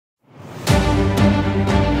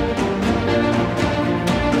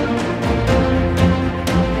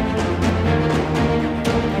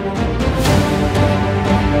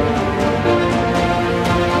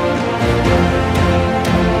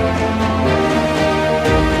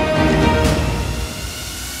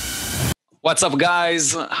What's up,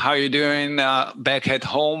 guys? How you doing? Back at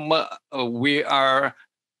home, we are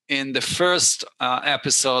in the first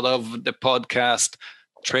episode of the podcast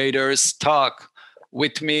Traders Talk.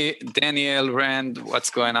 With me, Daniel Rand. What's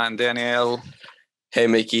going on, Daniel? Hey,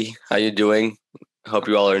 Mickey. How you doing? Hope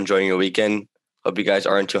you all are enjoying your weekend. Hope you guys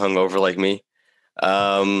aren't too hungover like me.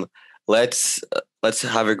 Um, let's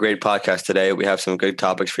have a great podcast today. We have some good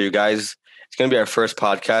topics for you guys. It's going to be our first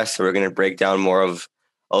podcast, so we're going to break down more of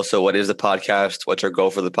also what is the podcast, what's our goal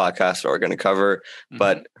for the podcast, what we're going to cover. Mm-hmm.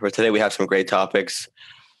 But for today, we have some great topics.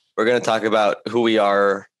 We're going to talk about who we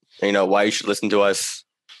are, why you should listen to us,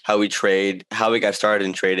 how we trade, how we got started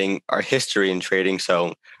in trading, our history in trading.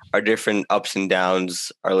 So our different ups and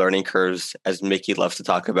downs, our learning curves, as Mickey loves to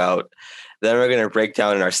talk about. Then we're going to break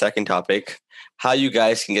down in our second topic, how you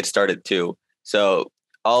guys can get started too. So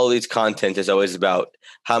all these content is always about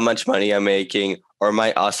how much money I'm making or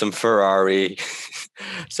my awesome Ferrari.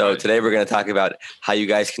 So today we're going to talk about how you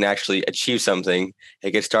guys can actually achieve something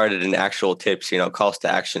and get started in actual tips, calls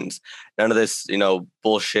to actions. None of this,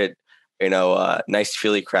 bullshit, nice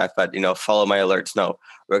feely crap, but, follow my alerts. No,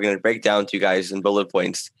 we're going to break down to you guys in bullet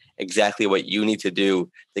points exactly what you need to do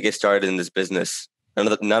to get started in this business. None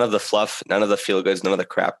of the fluff, none of the feel goods, none of the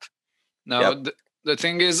crap. No, yep. The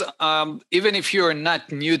thing is, even if you're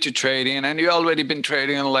not new to trading and you've already been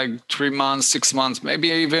trading in like 3 months, 6 months, maybe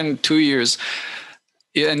even 2 years,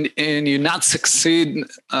 and you not succeed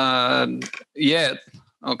yet,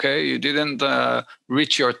 okay, you didn't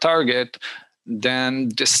reach your target, then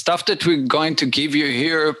the stuff that we're going to give you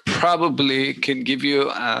here probably can give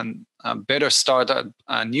you a better start,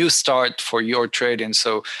 a new start for your trading.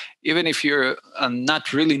 So even if you're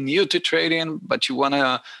not really new to trading, but you want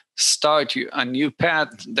to start a new path,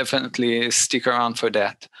 definitely stick around for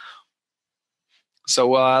that.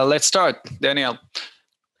 So let's start. Daniel.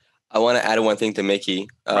 I want to add one thing to Mickey.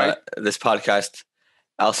 Right. This podcast,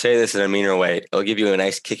 I'll say this in a meaner way. It'll give you a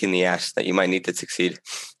nice kick in the ass that you might need to succeed.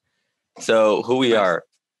 So who we are.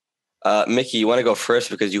 Mickey, you want to go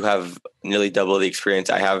first because you have nearly double the experience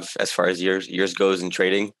I have as far as years goes in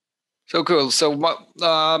trading. So cool. So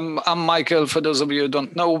I'm Michael, for those of you who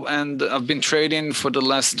don't know, and I've been trading for the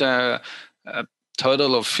last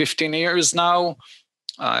total of 15 years now.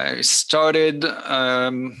 I started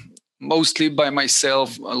mostly by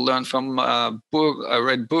myself. I learned from I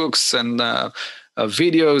read books and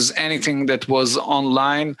videos, anything that was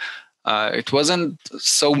online. It wasn't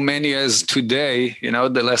so many as today.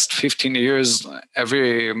 The last 15 years,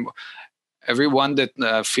 everyone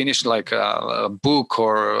that finished like a book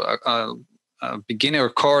or a beginner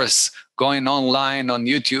course going online on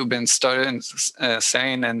YouTube and started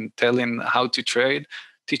saying and telling how to trade,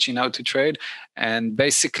 teaching how to trade. And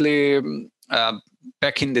basically,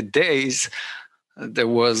 back in the days, there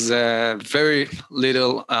was very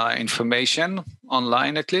little information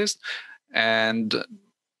online, at least. And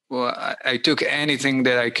I took anything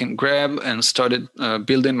that I can grab and started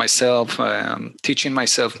building myself, teaching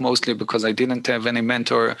myself mostly because I didn't have any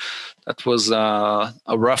mentor. That was a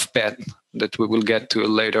rough bet that we will get to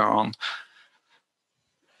later on.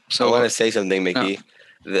 So I want to say something, Mickey.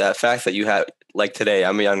 The fact that you have, like today,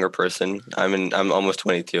 I'm a younger person. I'm almost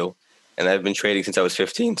 22, and I've been trading since I was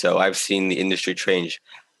 15. So I've seen the industry change,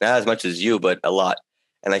 not as much as you, but a lot.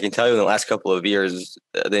 And I can tell you in the last couple of years,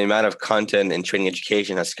 the amount of content and trading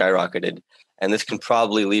education has skyrocketed. And this can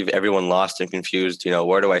probably leave everyone lost and confused.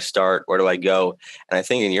 Where do I start? Where do I go? And I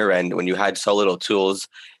think in your end, when you had so little tools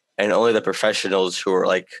and only the professionals who are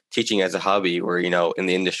like teaching as a hobby were, in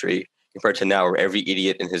the industry, compared to now where every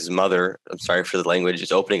idiot and his mother, I'm sorry for the language,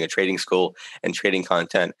 is opening a trading school and trading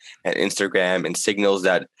content and Instagram and signals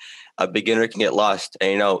that a beginner can get lost.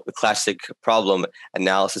 And, the classic problem,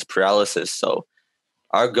 analysis paralysis. So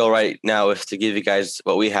our goal right now is to give you guys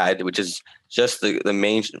what we had, which is just the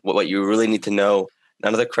main, what you really need to know.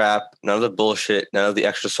 None of the crap, none of the bullshit, none of the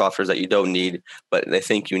extra softwares that you don't need, but they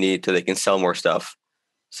think you need so they can sell more stuff.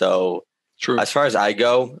 So true. As far as I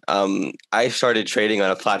go, I started trading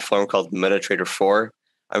on a platform called MetaTrader 4.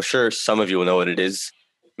 I'm sure some of you will know what it is.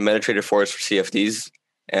 MetaTrader 4 is for CFDs.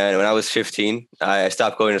 And when I was 15, I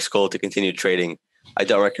stopped going to school to continue trading. I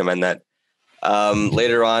don't recommend that.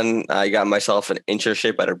 Later on, I got myself an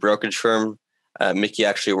internship at a brokerage firm. Mickey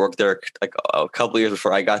actually worked there like a couple of years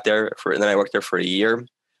before I got there. And then I worked there for a year.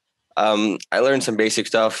 I learned some basic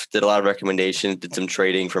stuff, did a lot of recommendations, did some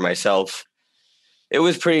trading for myself. It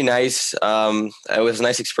was pretty nice. It was a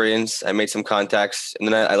nice experience. I made some contacts, and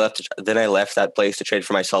then I left. Then I left that place to trade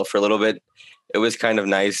for myself for a little bit. It was kind of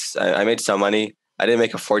nice. I made some money. I didn't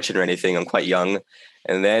make a fortune or anything. I'm quite young.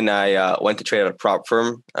 And then I went to trade at a prop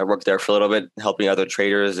firm. I worked there for a little bit, helping other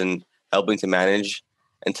traders and helping to manage.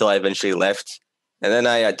 until I eventually left. And then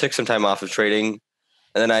I took some time off of trading.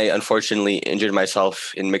 And then I unfortunately injured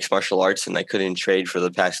myself in mixed martial arts, and I couldn't trade for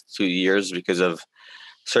the past 2 years because of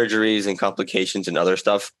surgeries and complications and other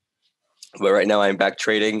stuff. But right now I'm back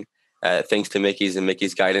trading, thanks to Mickey's and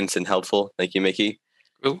Mickey's guidance and helpful. Thank you, Mickey.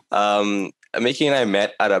 Cool. Mickey and I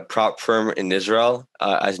met at a prop firm in Israel,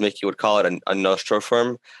 as Mickey would call it, a Nostro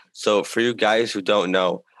firm. So for you guys who don't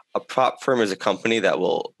know, a prop firm is a company that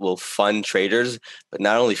will fund traders, but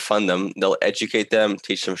not only fund them, they'll educate them,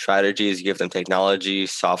 teach them strategies, give them technology,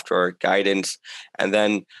 software, guidance. And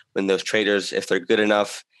then when those traders, if they're good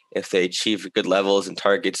enough, if they achieve good levels and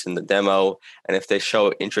targets in the demo, and if they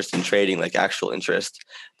show interest in trading, like actual interest,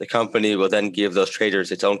 the company will then give those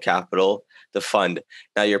traders its own capital to fund.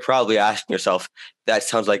 Now, you're probably asking yourself, that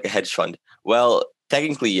sounds like a hedge fund. Well,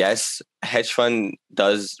 technically, yes, a hedge fund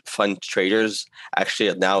does fund traders.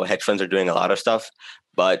 Actually, now hedge funds are doing a lot of stuff,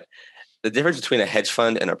 but the difference between a hedge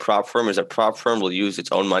fund and a prop firm is a prop firm will use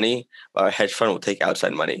its own money, while a hedge fund will take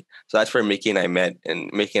outside money. So that's where Mickey and I met,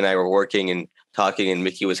 and Mickey and I were working and talking, and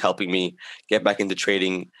Mickey was helping me get back into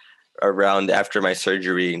trading around after my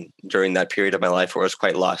surgery during that period of my life where I was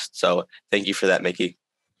quite lost. So thank you for that, Mickey.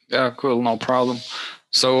 Yeah, cool. No problem.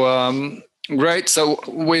 So, great. So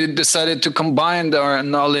we decided to combine our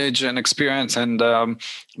knowledge and experience and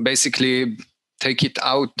basically take it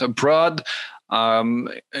out abroad.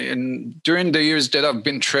 And during the years that I've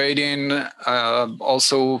been trading,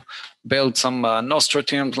 also built some Nostro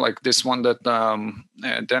teams like this one that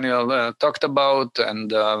Daniel talked about,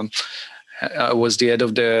 and I was the head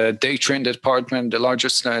of the day trade department, the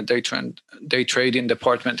largest day trading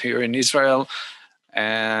department here in Israel.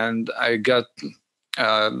 And I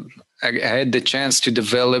had the chance to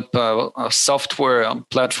develop a software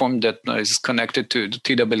platform that is connected to the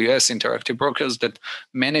TWS, Interactive Brokers, that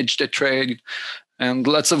manage the trade, and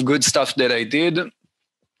lots of good stuff that I did.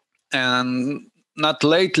 And not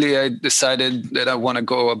lately, I decided that I want to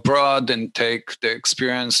go abroad and take the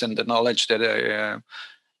experience and the knowledge that I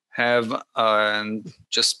have and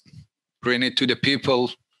just bring it to the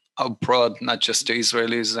people abroad, not just the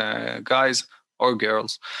Israelis guys or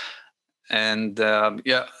girls. And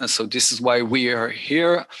so this is why we are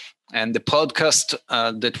here. And the podcast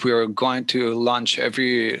that we are going to launch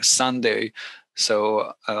every Sunday.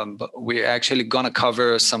 So we're actually going to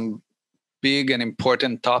cover some big and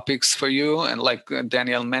important topics for you. And like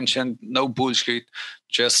Daniel mentioned, no bullshit,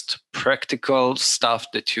 just practical stuff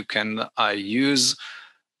that you can use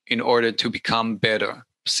in order to become better.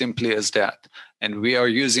 Simply as that. And we are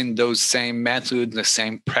using those same methods, the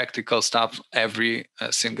same practical stuff every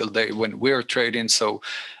single day when we're trading. So,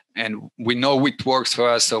 and we know it works for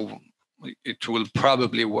us, so it will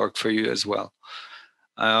probably work for you as well.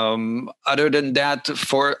 Other than that,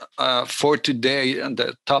 for today, and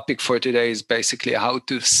the topic for today is basically how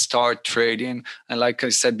to start trading. And like I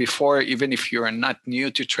said before, even if you're not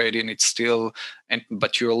new to trading, it's still,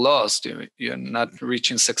 but you're lost, you're not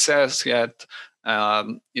reaching success yet.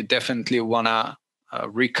 You definitely want to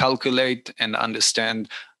recalculate and understand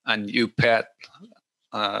a new path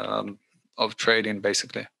of trading,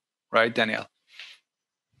 basically. Right, Daniel?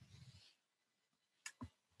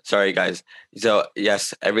 Sorry, guys. So,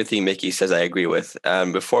 yes, everything Mickey says I agree with.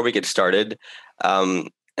 Before we get started, and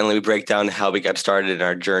let me break down how we got started in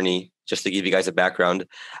our journey, just to give you guys a background.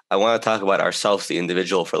 I want to talk about ourselves, the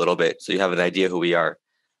individual, for a little bit, so you have an idea who we are.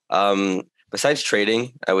 Besides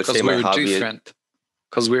trading, I would say my hobby different.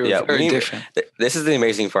 Because we're very different. This is the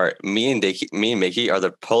amazing part. Me and Mickey are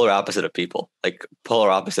the polar opposite of people. Like polar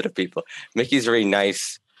opposite of people. Mickey's very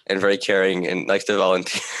nice and very caring and likes to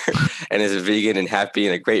volunteer and is a vegan and happy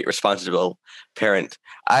and a great responsible parent.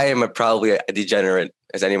 I am probably a degenerate,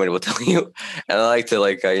 as anybody will tell you, and I like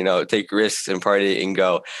to take risks and party and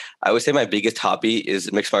go. I would say my biggest hobby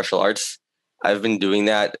is mixed martial arts. I've been doing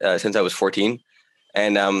that since I was 14.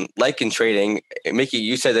 And like in trading, Mickey,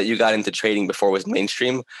 you said that you got into trading before it was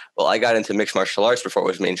mainstream. Well, I got into mixed martial arts before it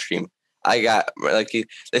was mainstream.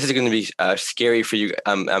 This is going to be scary for you.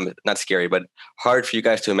 Not scary, but hard for you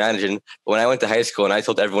guys to imagine. But when I went to high school and I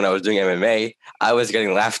told everyone I was doing MMA, I was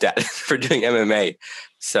getting laughed at for doing MMA.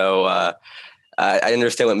 So I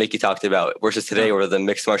understand what Mickey talked about. Versus today, where the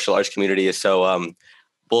mixed martial arts community is so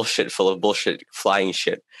bullshit, full of bullshit, flying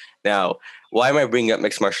shit. Now, why am I bringing up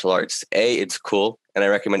mixed martial arts? A, it's cool, and I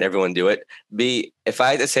recommend everyone do it. B, if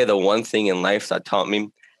I had to say the one thing in life that taught me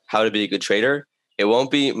how to be a good trader, it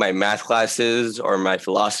won't be my math classes or my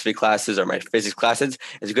philosophy classes or my physics classes.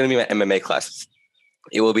 It's going to be my MMA classes.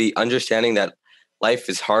 It will be understanding that life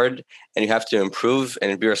is hard and you have to improve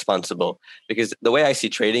and be responsible. Because the way I see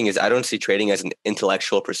trading is I don't see trading as an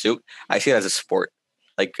intellectual pursuit. I see it as a sport.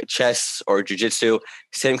 like chess or jujitsu,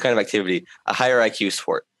 same kind of activity, a higher IQ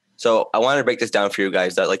sport. So I want to break this down for you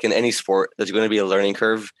guys that like in any sport, there's going to be a learning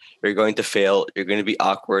curve. You're going to fail. You're going to be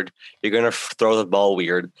awkward. You're going to throw the ball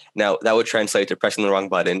weird. Now that would translate to pressing the wrong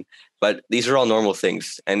button, but these are all normal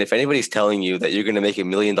things. And if anybody's telling you that you're going to make $1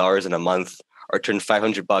 million in a month or turn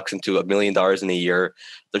 $500 into $1 million in a year,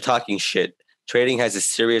 they're talking shit. Trading has a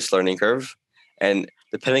serious learning curve. And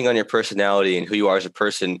depending on your personality and who you are as a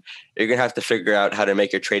person, you're going to have to figure out how to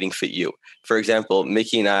make your trading fit you. For example,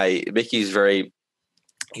 Mickey's very,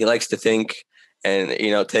 he likes to think and,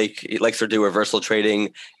 he likes to do reversal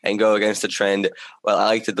trading and go against the trend. Well, I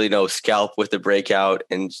like to, scalp with the breakout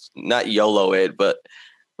and not YOLO it, but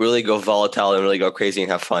really go volatile and really go crazy and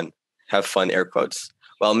have fun, air quotes.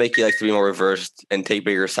 Well, Mickey likes to be more reversed and take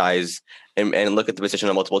bigger size and look at the position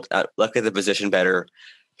look at the position better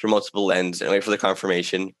through multiple ends and wait for the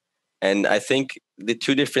confirmation. And I think the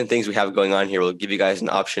two different things we have going on here will give you guys an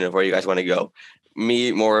option of where you guys want to go.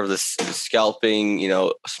 Me, more of the scalping,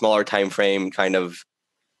 smaller time frame kind of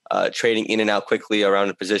trading in and out quickly around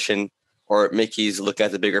a position, or Mickey's looking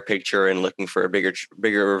at the bigger picture and looking for a bigger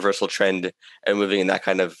reversal trend and moving in that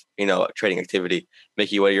kind of, trading activity.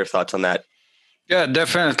 Mickey, what are your thoughts on that? Yeah,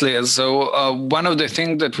 definitely. So one of the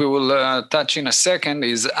things that we will touch in a second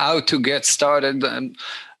is how to get started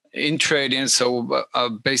in trading. So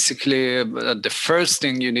basically, the first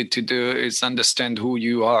thing you need to do is understand who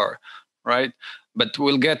you are, right? But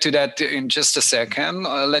we'll get to that in just a second.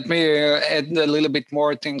 Let me add a little bit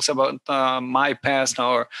more things about my past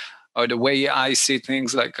or the way I see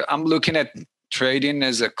things. Like I'm looking at trading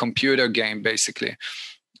as a computer game, basically.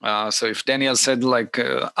 So if Daniel said like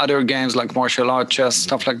other games like martial art, chess,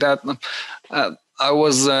 stuff like that, I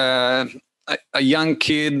was a young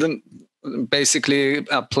kid, basically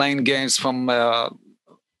playing games from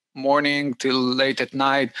morning till late at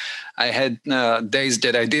night. I had days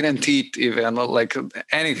that I didn't eat even like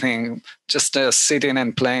anything, just sitting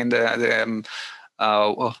and playing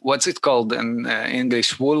what's it called in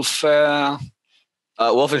English? Wolfenstein.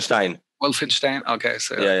 Wolfenstein. Okay,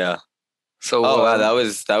 so yeah. So wow, that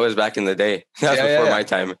was back in the day. That's before my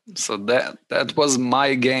time. So that was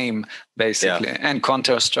my game basically, and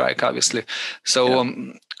Counter Strike, obviously. So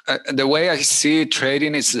the way I see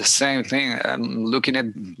trading is the same thing. I'm looking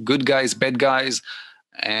at good guys, bad guys,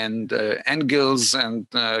 and angles, and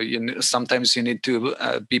sometimes you need to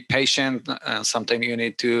be patient. Sometimes you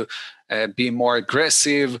need to be more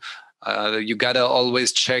aggressive. You gotta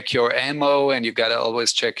always check your ammo, and you gotta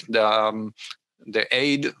always check the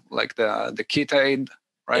aid, like the kit aid,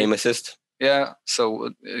 right? Aim assist. Yeah. So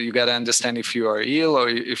you got to understand if you are ill or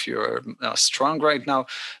if you're strong right now.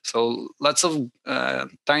 So lots of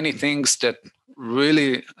tiny things that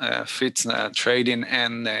really fits trading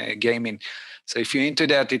and gaming. So if you're into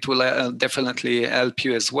that, it will definitely help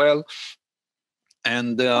you as well.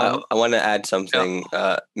 And I want to add something,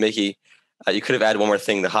 Mickey. You could have added one more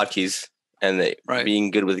thing: the hotkeys, and being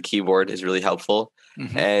good with the keyboard is really helpful.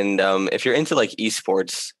 Mm-hmm. And if you're into like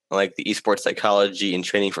esports, like the esports psychology and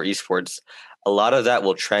training for esports, a lot of that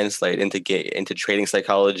will translate into trading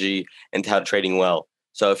psychology and how trading well.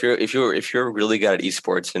 So if you're really good at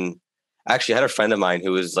esports, and actually I had a friend of mine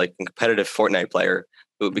who was like a competitive Fortnite player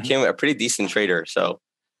who became a pretty decent trader. So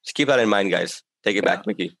just keep that in mind, guys. Take it back,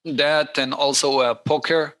 Mickey. That, and also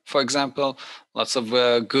poker, for example. Lots of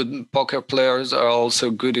good poker players are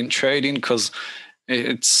also good in trading, because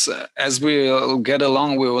it's as we get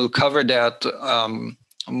along, we will cover that.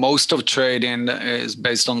 Most of trading is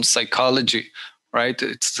based on psychology, right?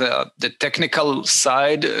 It's the technical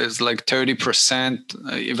side is like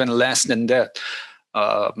 30%, even less than that.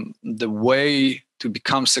 The way to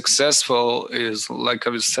become successful is, like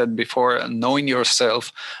I said before, knowing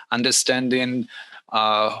yourself, understanding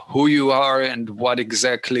who you are and what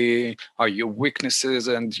exactly are your weaknesses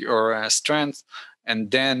and your strengths,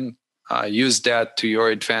 and then use that to your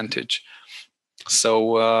advantage.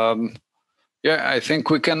 So I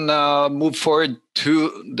think we can move forward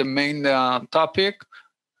to the main topic.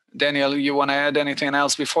 Daniel, you want to add anything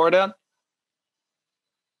else before that?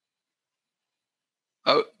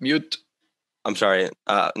 Oh, mute. I'm sorry.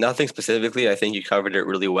 Nothing specifically. I think you covered it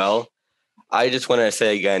really well. I just want to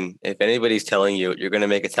say again, if anybody's telling you you're going to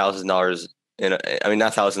make $1,000 not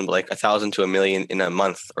 1,000, but like 1,000 to 1 million in a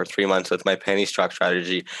month or 3 months with my penny stock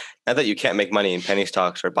strategy, not that you can't make money in penny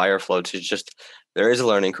stocks or buyer floats. It's just, there is a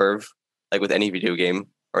learning curve, like with any video game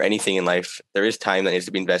or anything in life. There is time that needs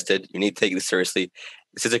to be invested. You need to take this seriously.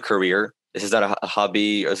 This is a career. This is not a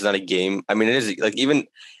hobby, or this is not a game. I mean, it is like, even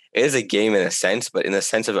it is a game in a sense, but in the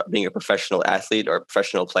sense of being a professional athlete or a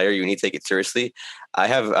professional player, you need to take it seriously. I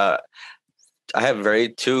have I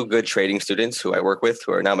have two good trading students who I work with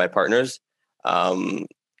who are now my partners.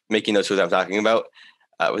 Mickey knows who I'm talking about.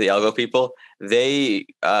 With the algo people, they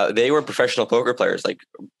were professional poker players, like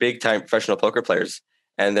big time professional poker players,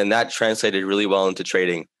 and then that translated really well into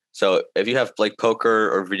trading. So if you have like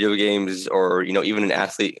poker or video games, or even an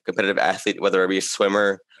athlete, competitive athlete, whether it be a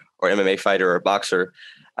swimmer or MMA fighter or a boxer,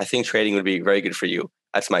 I think trading would be very good for you.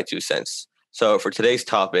 That's my 2 cents. So for today's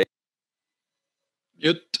topic,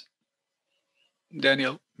 Mute,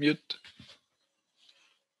 Daniel. Mute.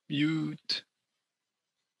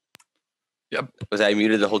 Yep. Was I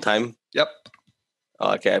muted the whole time? Yep.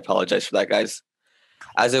 Okay, I apologize for that, guys.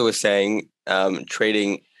 As I was saying,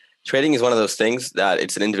 trading is one of those things that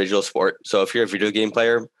it's an individual sport. So if you're a video game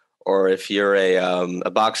player, or if you're a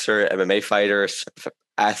boxer, MMA fighter,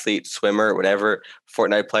 athlete, swimmer, whatever,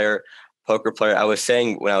 Fortnite player, poker player, I was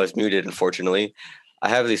saying when I was muted, unfortunately, I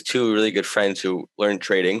have these two really good friends who learned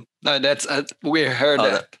trading. No, that's we heard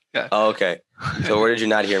that. Yeah. Oh, okay. So where did you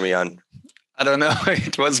not hear me on? I don't know.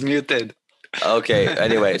 It was muted. Okay.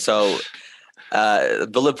 Anyway, so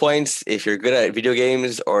bullet points: if you're good at video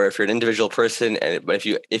games, or if you're an individual person, but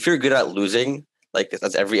if you're good at losing, like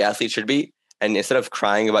as every athlete should be, and instead of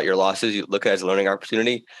crying about your losses, you look at it as a learning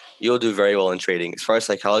opportunity, you'll do very well in trading. As far as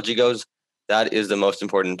psychology goes, that is the most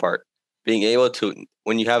important part. Being able to,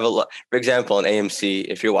 when you have for example, in AMC,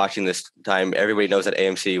 if you're watching this time, everybody knows that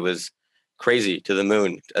AMC was crazy, to the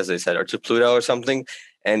moon, as they said, or to Pluto or something.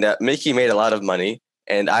 And Mickey made a lot of money,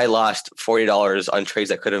 and I lost $40 on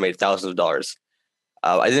trades that could have made thousands of dollars.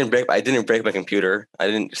 I didn't break my computer. I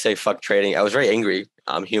didn't say fuck trading. I was very angry.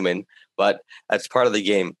 I'm human, but that's part of the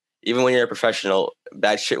game. Even when you're a professional,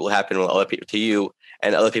 bad shit will happen with other people, to you,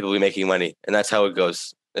 and other people will be making money, and that's how it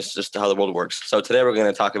goes. It's just how the world works. So today we're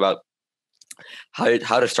going to talk about how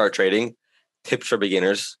to start trading, tips for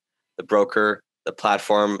beginners, the broker, the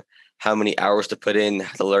platform, how many hours to put in,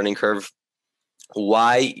 the learning curve,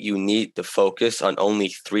 why you need to focus on only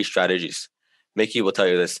 3 strategies. Mickey will tell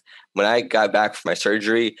you this. When I got back from my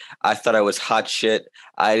surgery, I thought I was hot shit.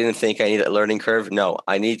 I didn't think I needed a learning curve. No,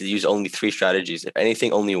 I need to use only 3 strategies. If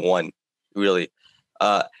anything, only 1, really.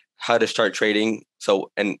 How to start trading.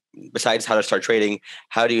 So, and besides how to start trading,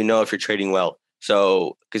 how do you know if you're trading well?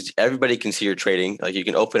 So, because everybody can see you're trading, like you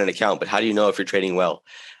can open an account, but how do you know if you're trading well?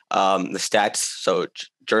 The stats, so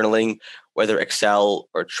journaling, whether Excel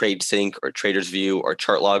or TradeSync or Trader's View or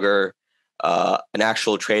Chart Logger, an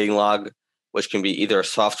actual trading log, which can be either a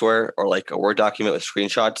software or like a Word document with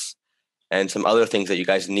screenshots, and some other things that you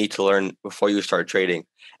guys need to learn before you start trading.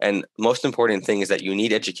 And most important thing is that you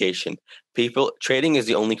need education. Trading is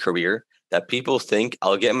the only career that people think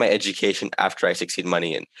I'll get my education after I succeed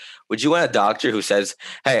money in. Would you want a doctor who says,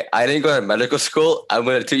 hey, I didn't go to medical school, I'm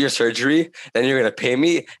going to do your surgery, then you're going to pay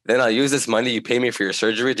me, then I'll use this money you pay me for your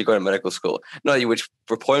surgery to go to medical school? No, you would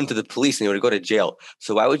report him to the police and you would go to jail.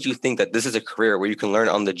 So why would you think that this is a career where you can learn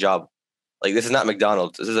on the job? Like, this is not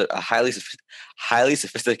McDonald's. This is a highly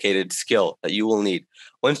sophisticated skill that you will need.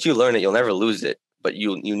 Once you learn it, you'll never lose it. But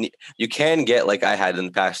you can get, like I had in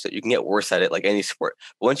the past, that you can get worse at it, like any sport.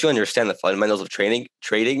 But once you understand the fundamentals of trading,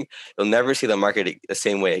 you'll never see the market the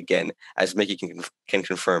same way again, as Mickey can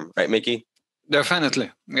confirm. Right, Mickey?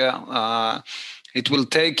 Definitely. Yeah. It will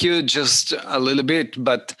take you just a little bit,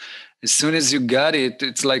 but as soon as you got it,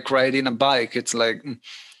 it's like riding a bike. It's like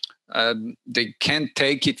they can't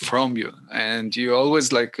take it from you. And you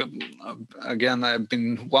always again, I've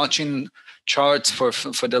been watching charts for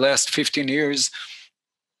the last 15 years.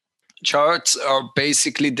 Charts are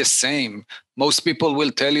basically the same. Most people will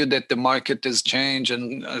tell you that the market has changed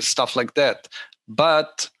and stuff like that.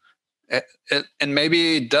 But and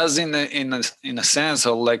maybe it does in a sense,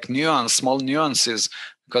 or like small nuances,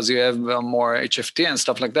 because you have more HFT and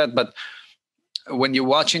stuff like that. But when you're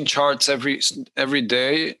watching charts every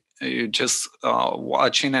day, you're just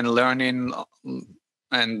watching and learning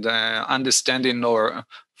and understanding or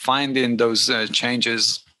finding those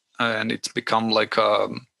changes, and it's become like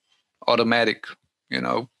automatic.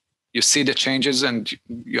 You see the changes and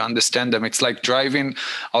you understand them. It's like driving.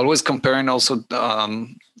 Always comparing also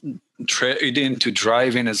trading to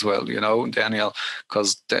driving as well, Daniel,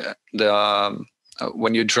 because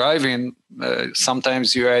when you're driving,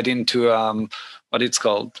 sometimes you add into what it's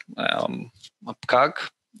called,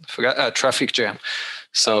 traffic jam.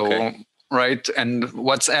 So okay. Right, and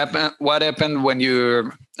what happened when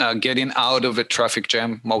you're getting out of a traffic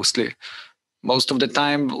jam? Most of the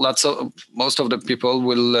time, most of the people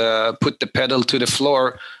will put the pedal to the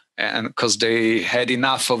floor, and because they had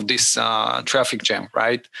enough of this traffic jam,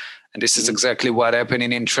 right? And this is exactly what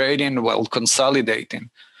happening in trading while consolidating.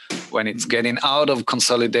 When it's getting out of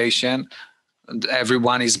consolidation,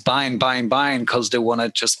 everyone is buying because they want to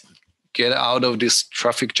just get out of this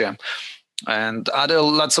traffic jam. And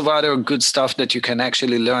lots of other good stuff that you can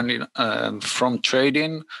actually learn from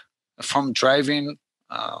trading, from driving,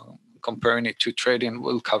 comparing it to trading.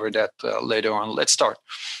 We'll cover that later on. Let's start.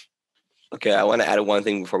 Okay, I want to add one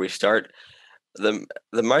thing before we start. The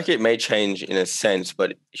market may change in a sense,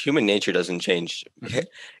 but human nature doesn't change. Mm-hmm.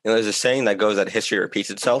 There's a saying that goes that history repeats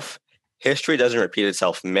itself. History doesn't repeat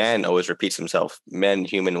itself. Man always repeats himself. Men,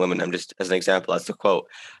 human, women. I'm just as an example. That's the quote.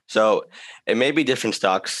 So it may be different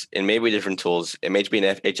stocks. It may be different tools. It may be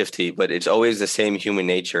an HFT, but it's always the same human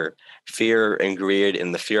nature: fear and greed,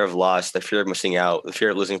 and the fear of loss, the fear of missing out, the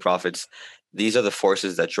fear of losing profits. These are the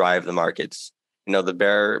forces that drive the markets.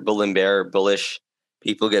 The bull and bear, bullish.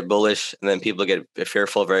 People get bullish, and then people get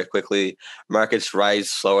fearful very quickly. Markets rise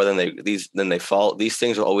slower than they fall. These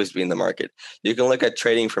things will always be in the market. You can look at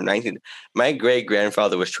trading from 19. My great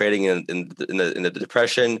grandfather was trading in the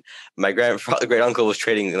Depression. My great uncle was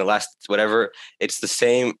trading in the last whatever. It's the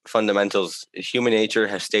same fundamentals. Human nature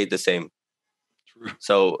has stayed the same. True.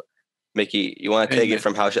 So, Mickey, you want to take it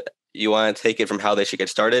from how they should get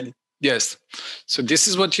started? Yes. So this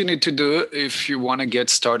is what you need to do if you want to get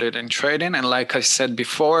started in trading. And like I said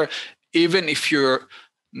before, even if you're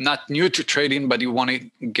not new to trading, but you want to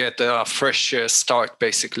get a fresh start,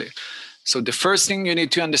 basically. So the first thing you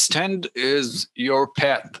need to understand is your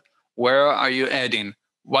path. Where are you heading?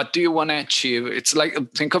 What do you want to achieve? It's like,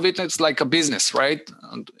 think of it, it's like a business, right?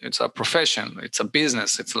 It's a profession. It's a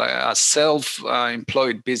business. It's like a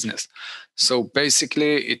self-employed business. So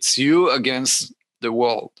basically, it's you against the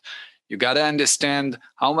world. You got to understand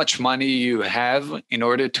how much money you have in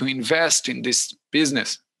order to invest in this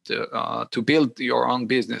business, to build your own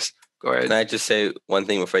business. Go ahead. Can I just say one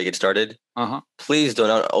thing before you get started? Uh-huh. Please do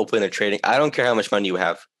not open a trading. I don't care how much money you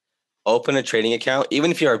have. Open a trading account.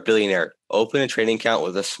 Even if you're a billionaire, open a trading account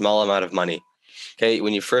with a small amount of money. Okay.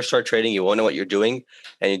 When you first start trading, you won't know what you're doing,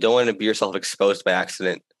 and you don't want to be yourself exposed by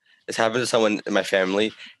accident. This happened to someone in my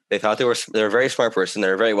family. They thought they're a very smart person.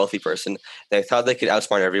 They're a very wealthy person. They thought they could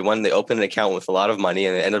outsmart everyone. They opened an account with a lot of money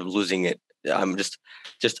and they ended up losing it. I'm just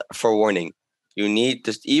forewarning. You need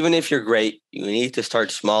to, even if you're great, you need to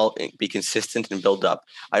start small, and be consistent, and build up.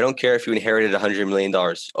 I don't care if you inherited $100 million.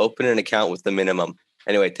 Open an account with the minimum.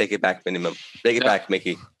 Anyway, take it back, minimum. Take it back,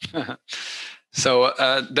 Mickey. So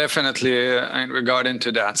definitely in regarding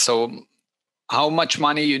to that. So how much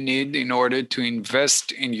money you need in order to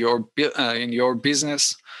invest in your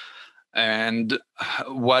business, and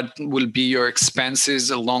what will be your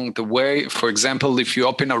expenses along the way. For example, if you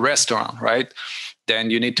open a restaurant, right,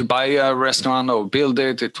 then you need to buy a restaurant or build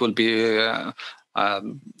it. It will be a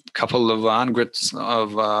couple of hundreds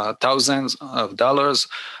of thousands of dollars.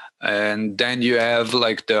 And then you have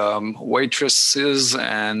like the waitresses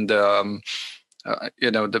and the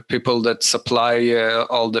people that supply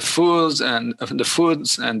all the foods and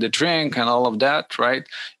the drink and all of that, right?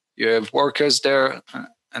 You have workers there,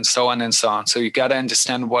 and so on and so on. So you got to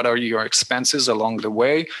understand what are your expenses along the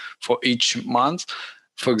way for each month.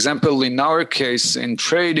 For example, in our case, in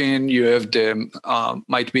trading, you have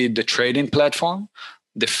might be the trading platform,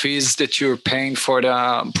 the fees that you're paying for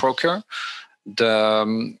the broker,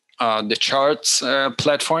 the charts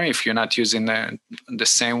platform, if you're not using the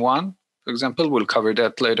same one. For example, we'll cover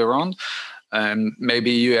that later on. And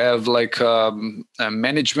maybe you have like a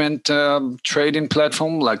management trading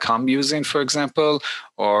platform like I'm using, for example,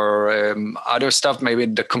 or other stuff, maybe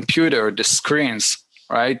the computer, the screens,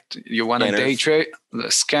 right? You want to day trade,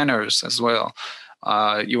 the scanners as well.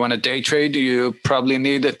 You want to day trade, you probably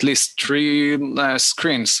need at least 3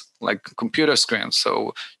 screens, like computer screens.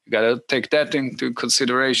 So you got to take that into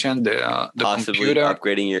consideration. The computer.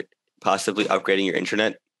 Possibly upgrading your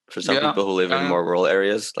internet for some people who live in more rural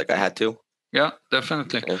areas, like I had to. Yeah,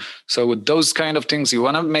 definitely. Yeah. So with those kind of things, you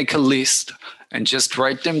want to make a list and just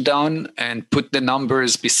write them down and put the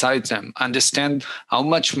numbers beside them. Understand how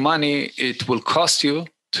much money it will cost you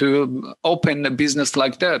to open a business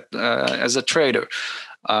like that as a trader.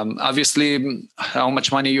 Obviously, how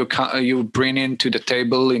much money you bring into the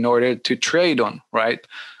table in order to trade on, right?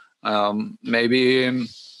 Maybe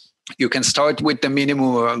you can start with the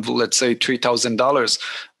minimum of, let's say, $3,000,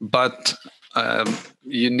 but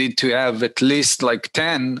you need to have at least like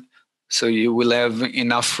 10, so you will have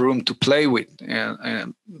enough room to play with,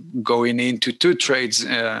 going into 2 trades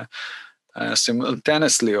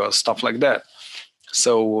simultaneously or stuff like that.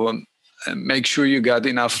 So make sure you got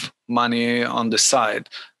enough money on the side,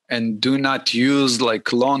 and do not use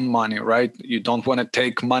like loan money, right? You don't want to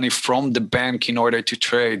take money from the bank in order to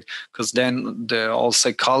trade, because then the whole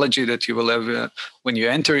psychology that you will have when you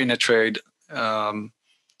enter in a trade,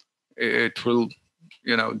 it will,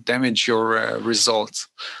 damage your results.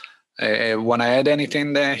 Want to add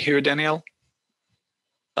anything there here, Daniel?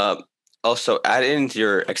 Also, add into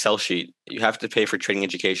your Excel sheet, you have to pay for trading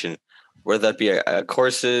education, whether that be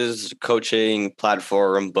courses, coaching,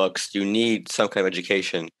 platform, books. You need some kind of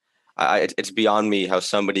education. It's beyond me how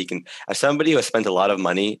somebody can, as somebody who has spent a lot of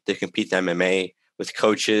money to compete in MMA with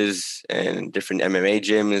coaches and different MMA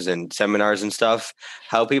gyms and seminars and stuff,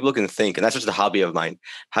 how people can think, and that's just a hobby of mine,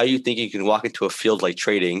 how you think you can walk into a field like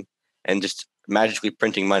trading and just magically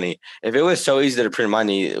printing money. If it was so easy to print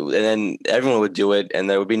money, then everyone would do it and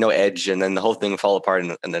there would be no edge and then the whole thing would fall apart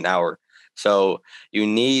in an hour. So you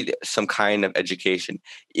need some kind of education,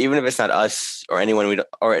 even if it's not us or anyone,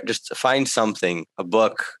 or just find something, a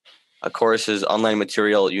book, a courses, online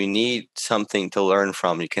material. You need something to learn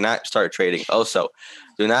from. You cannot start trading. Also,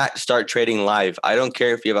 do not start trading live. I don't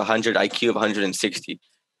care if you have 100 IQ of 160.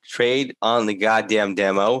 Trade on the goddamn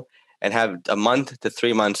demo and have a month to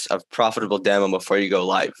 3 months of profitable demo before you go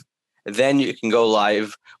live. Then you can go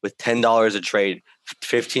live with $10 a trade,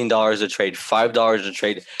 $15 a trade, $5 a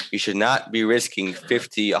trade. You should not be risking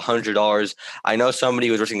 $50, $100. I know somebody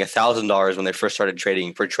was risking $1,000 when they first started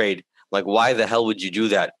trading per trade. Like, why the hell would you do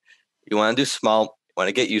that? You want to do small, you want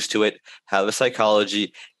to get used to it, have a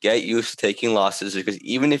psychology, get used to taking losses, because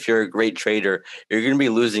even if you're a great trader, you're going to be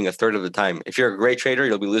losing a third of the time. If you're a great trader,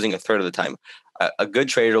 you'll be losing a third of the time. A good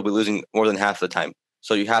trader will be losing more than half the time.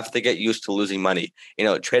 So you have to get used to losing money.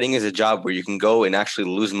 Trading is a job where you can go and actually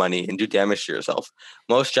lose money and do damage to yourself.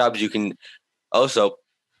 Most jobs you can also,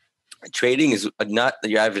 trading is not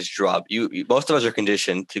your average job. Most of us are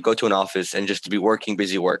conditioned to go to an office and just to be working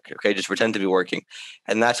busy work. Okay, just pretend to be working,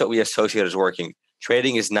 and that's what we associate as working.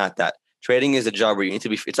 Trading is not that. Trading is a job where you need to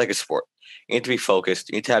be. It's like a sport. You need to be focused.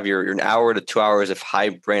 You need to have your an hour to 2 hours of high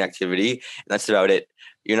brain activity, and that's about it.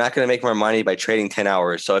 You're not going to make more money by trading 10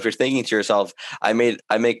 hours. So if you're thinking to yourself, I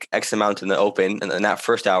make X amount in the open and in that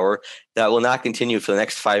first hour, that will not continue for the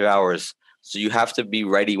next 5 hours. So you have to be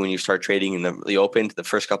ready when you start trading in the open to the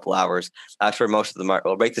first couple hours. That's where most of the market,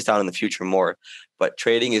 we'll break this down in the future more. But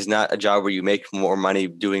trading is not a job where you make more money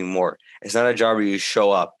doing more. It's not a job where you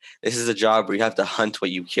show up. This is a job where you have to hunt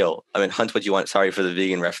what you kill. I mean, hunt what you want. Sorry for the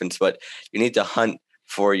vegan reference, but you need to hunt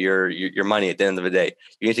for your money at the end of the day.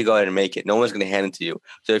 You need to go ahead and make it. No one's going to hand it to you.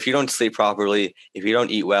 So if you don't sleep properly, if you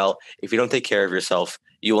don't eat well, if you don't take care of yourself,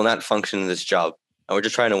 you will not function in this job. And we're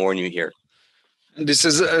just trying to warn you here. This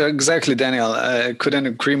is exactly, Daniel. I couldn't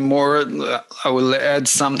agree more. I will add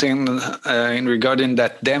something in regarding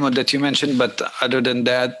that demo that you mentioned, but other than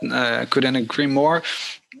that, I couldn't agree more.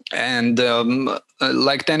 And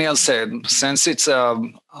like Daniel said, since it's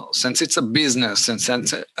a business and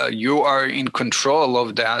since you are in control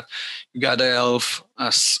of that, you gotta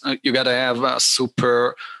have a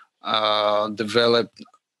super developed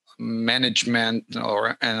management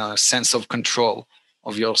and a sense of control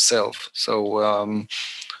of yourself. So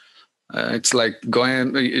it's like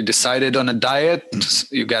you decided on a diet,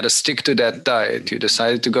 you got to stick to that diet. You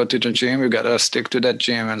decided to go to the gym, you got to stick to that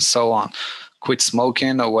gym, and so on. Quit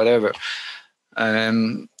smoking or whatever.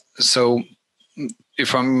 So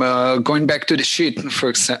if I'm going back to the sheet for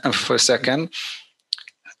a second,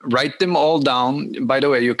 write them all down. By the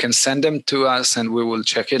way, you can send them to us and we will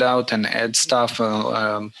check it out and add stuff,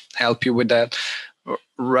 help you with that.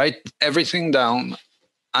 Write everything down.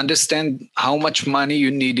 Understand how much money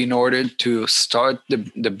you need in order to start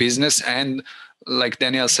the business. And like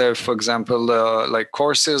Daniel said, for example, like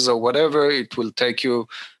courses or whatever, it will take you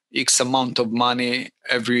X amount of money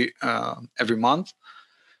every month.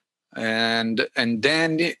 And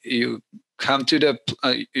then you come to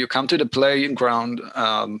the playground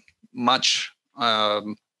much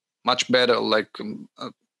better. Like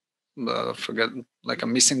forget, like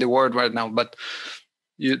I'm missing the word right now, but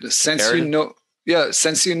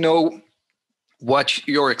since you know what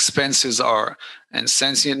your expenses are, and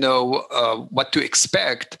since you know what to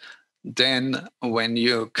expect, then when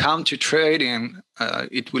you come to trading,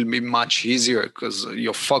 it will be much easier because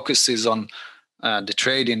your focus is on the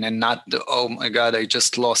trading and not the, oh my God, I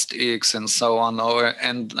just lost X and so on,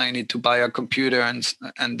 and I need to buy a computer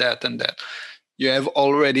and that. You have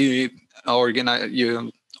already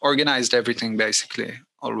organized everything basically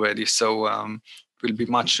already. So it will be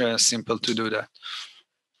much simple to do that.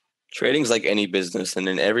 Trading is like any business, and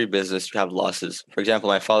in every business you have losses. For example,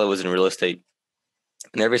 my father was in real estate,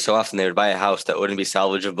 and every so often they would buy a house that wouldn't be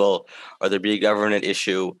salvageable, or there'd be a government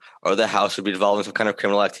issue, or the house would be involved in some kind of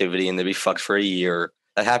criminal activity, and they'd be fucked for a year.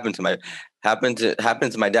 That happened to my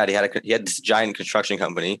dad. He had this giant construction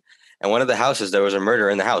company, and one of the houses there was a murder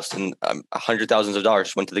in the house, and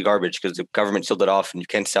 $100,000s went to the garbage because the government sealed it off, and you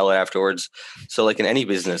can't sell it afterwards. So, like in any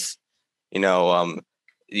business, You know,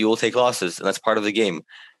 you will take losses, and that's part of the game.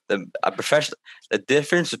 The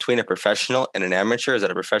difference between a professional and an amateur is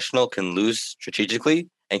that a professional can lose strategically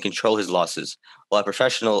and control his losses, while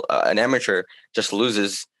an amateur just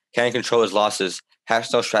loses, can't control his losses,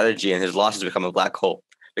 has no strategy, and his losses become a black hole.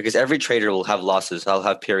 Because every trader will have losses, I'll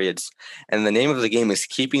have periods, and the name of the game is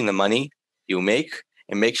keeping the money you make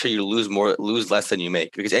and make sure you lose less than you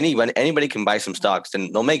make. Because anybody can buy some stocks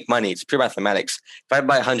and they'll make money. It's pure mathematics. If I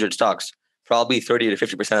buy 100 stocks, probably 30 to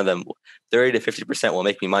 50% of them, 30 to 50% will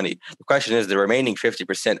make me money. The question is the remaining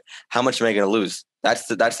 50%, how much am I going to lose? That's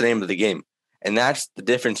the name of the game. And that's the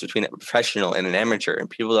difference between a professional and an amateur. And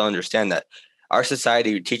people don't understand that. Our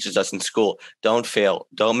society teaches us in school, don't fail,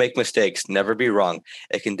 don't make mistakes, never be wrong.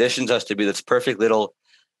 It conditions us to be this perfect little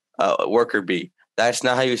worker bee. That's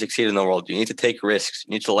not how you succeed in the world. You need to take risks.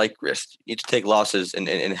 You need to like risks. You need to take losses and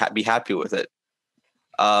be happy with it.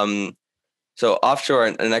 So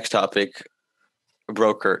offshore, the next topic,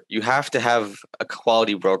 broker. You have to have a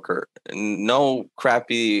quality broker. No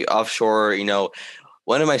crappy offshore,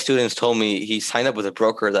 one of my students told me he signed up with a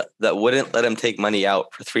broker that wouldn't let him take money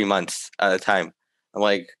out for 3 months at a time. I'm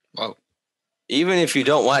like, wow. Even if you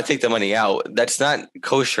don't want to take the money out, that's not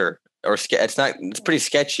kosher it's pretty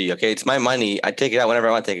sketchy. Okay. It's my money. I take it out whenever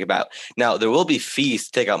I want to take it out. Now there will be fees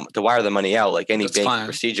to wire the money out, like any bank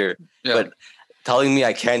procedure, but telling me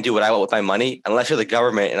I can't do what I want with my money, unless you're the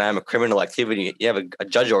government and I'm a criminal activity, you have a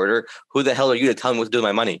judge order. Who the hell are you to tell me what to do with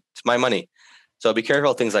my money? It's my money. So be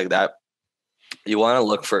careful of things like that. You want to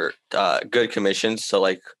look for good commissions. So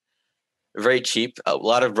like very cheap. A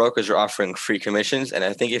lot of brokers are offering free commissions. And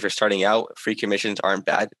I think if you're starting out, free commissions aren't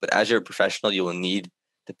bad. But as you're a professional, you will need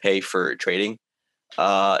to pay for trading.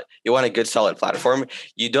 You want a good solid platform.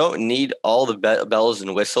 You don't need all the bells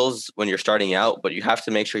and whistles when you're starting out, but you have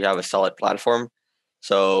to make sure you have a solid platform.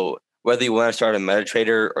 So whether you want to start a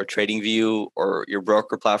MetaTrader or TradingView or your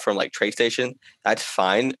broker platform like TradeStation, that's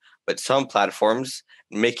fine. But some platforms,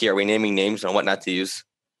 Mickey, are we naming names on what not to use?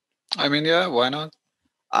 I mean, yeah, why not?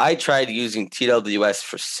 I tried using TWS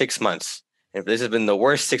for 6 months. And this has been the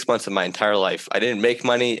worst 6 months of my entire life. I didn't make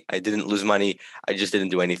money. I didn't lose money. I just didn't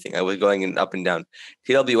do anything. I was going up and down.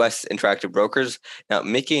 TWS Interactive Brokers. Now,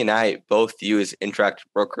 Mickey and I both use Interactive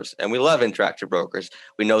Brokers, and we love Interactive Brokers.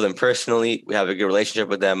 We know them personally. We have a good relationship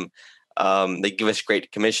with them. They give us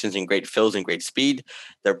great commissions and great fills and great speed.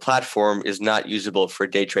 Their platform is not usable for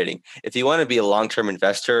day trading. If you want to be a long-term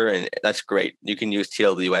investor, and that's great, you can use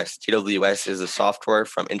TWS. TWS is a software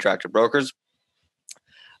from Interactive Brokers.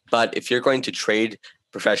 But if you're going to trade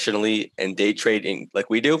professionally and day trading like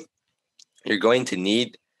we do, you're going to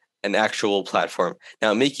need an actual platform.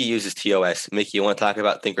 Now, Mickey uses TOS. Mickey, you want to talk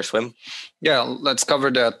about Thinkorswim? Yeah, let's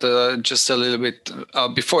cover that just a little bit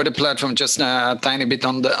before the platform. Just a tiny bit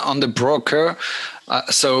on the broker.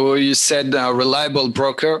 So you said a reliable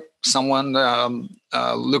broker. Someone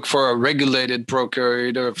look for a regulated broker,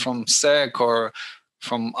 either from SEC or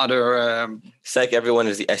from other. SEC. Everyone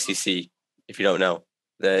is the SEC. If you don't know,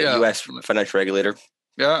 the U.S. financial regulator.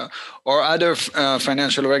 Yeah, or other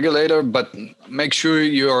financial regulator, but make sure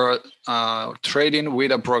you're trading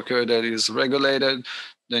with a broker that is regulated.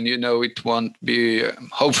 Then it won't be.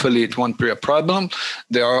 Hopefully, it won't be a problem.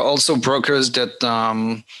 There are also brokers that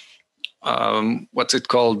what's it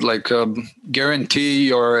called? Like guarantee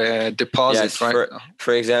your deposit, yes, right?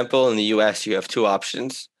 For example, in the U.S., you have two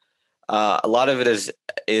options. A lot of it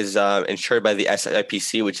is insured by the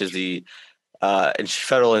SIPC, which is the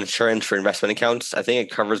federal insurance for investment accounts. I think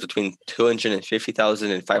it covers between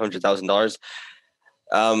 $250,000 and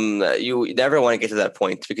 $500,000. You never want to get to that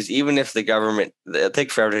point, because even if the government, it'll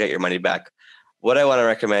take forever to get your money back. What I want to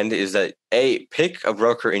recommend is that pick a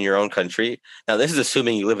broker in your own country. Now, this is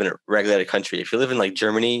assuming you live in a regulated country. If you live in like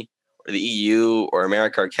Germany or the EU or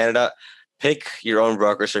America or Canada, pick your own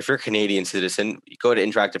broker. So if you're a Canadian citizen, you go to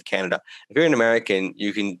Interactive Canada. If you're an American,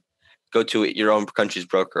 you can go to your own country's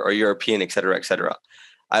broker, or European, et cetera, et cetera.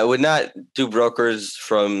 I would not do brokers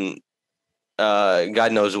from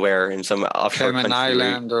God knows where in some offshore Cayman country.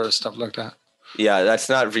 Island or stuff like that. Yeah, that's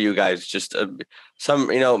not for you guys. Just one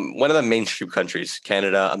of the mainstream countries: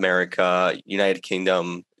 Canada, America, United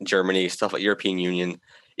Kingdom, Germany, stuff like European Union,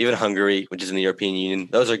 even Hungary, which is in the European Union.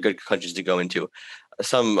 Those are good countries to go into.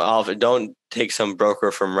 Don't take some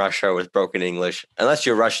broker from Russia with broken English, unless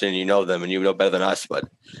you're Russian and you know them and you know better than us, but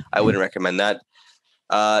I wouldn't recommend that.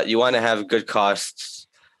 You want to have good costs,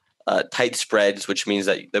 tight spreads, which means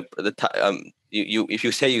that if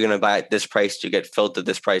you say you're going to buy at this price, you get filled to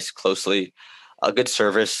this price closely. A good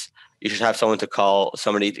service. You should have someone to call,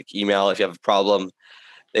 somebody to email if you have a problem.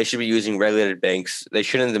 They should be using regulated banks. They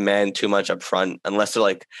shouldn't demand too much upfront unless they're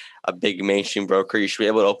like a big mainstream broker. You should be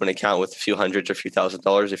able to open an account with a few hundreds or a few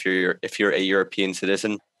 $1,000s if you're a European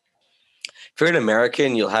citizen. If you're an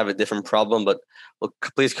American, you'll have a different problem, but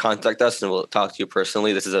please contact us and we'll talk to you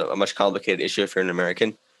personally. This is a much complicated issue if you're an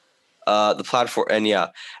American. The platform, and yeah,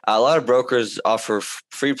 a lot of brokers offer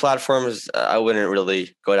free platforms. I wouldn't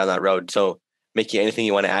really go down that road. So, Mickey, anything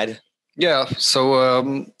you want to add? Yeah.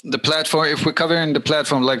 So the platform, if we're covering the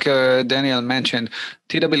platform, like Daniel mentioned,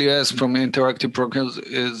 TWS from Interactive Brokers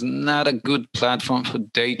is not a good platform for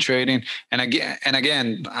day trading. And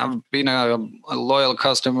again, I've been a loyal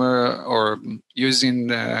customer or using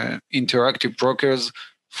Interactive Brokers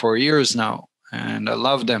for years now, and I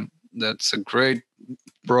love them. That's a great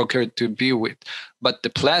broker to be with, but the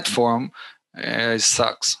platform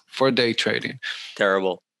sucks for day trading.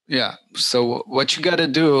 Terrible. Yeah. So what you got to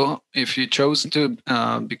do if you chose to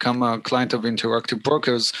become a client of Interactive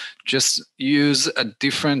Brokers, just use a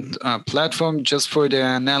different platform just for the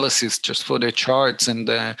analysis, just for the charts and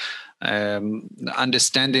the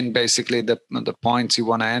understanding basically the points you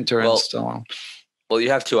want to enter and so on. Well, you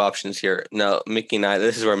have two options here. Now, Mickey and I,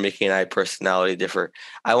 this is where Mickey and I personality differ.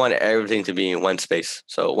 I want everything to be in one space.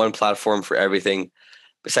 So one platform for everything.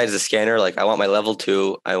 Besides the scanner, like I want my level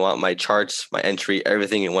 2, I want my charts, my entry,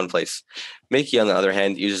 everything in one place. Mickey, on the other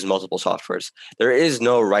hand, uses multiple softwares. There is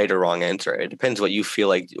no right or wrong answer. It depends what you feel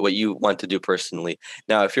like, what you want to do personally.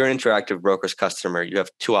 Now, if you're an Interactive Brokers customer, you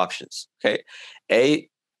have two options. Okay. A,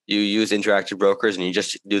 you use Interactive Brokers and you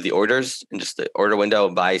just do the orders and just the order window,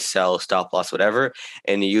 buy, sell, stop loss, whatever.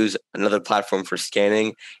 And you use another platform for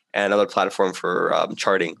scanning and another platform for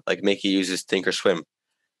charting, like Mickey uses Thinkorswim.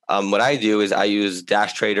 What I do is I use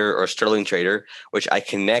Dash Trader or Sterling Trader, which I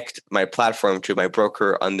connect my platform to my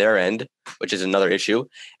broker on their end, which is another issue.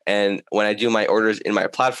 And when I do my orders in my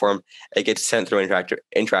platform, it gets sent through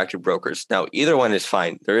Interactive Brokers. Now, either one is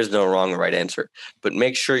fine. There is no wrong or right answer. But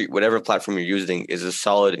make sure whatever platform you're using is a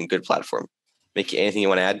solid and good platform. Mickey, anything you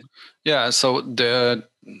want to add? Yeah. So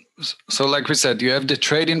like we said, you have the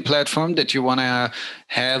trading platform that you want to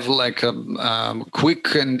have like a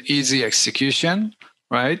quick and easy execution,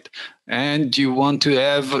 right? And you want to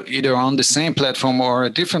have either on the same platform or a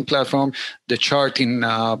different platform, the charting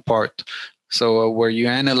part. So where you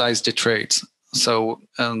analyze the trades. So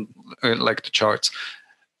like the charts.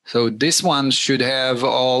 So this one should have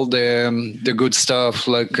all the good stuff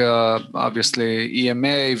like obviously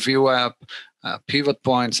EMA, VWAP, pivot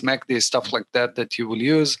points, MACD, stuff like that you will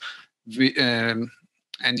use. And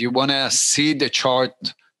you want to see the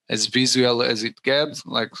chart as visual as it gets,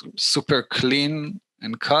 like super clean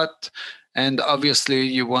and cut. And obviously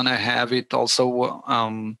you want to have it also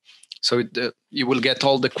you will get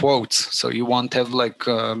all the quotes. So you won't have like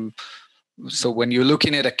so when you're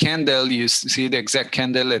looking at a candle, you see the exact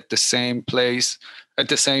candle at the same place, at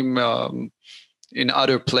the same in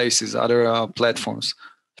other places, other platforms.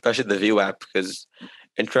 Especially the VWAP, because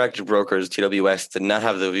Interactive Brokers, TWS, did not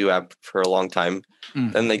have the VWAP for a long time.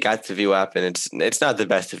 Then they got the VWAP, and it's not the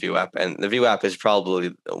best VWAP. And the VWAP is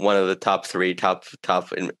probably one of the top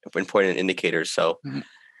important indicators. So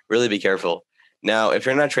really be careful. Now, if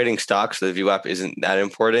you're not trading stocks, the VWAP isn't that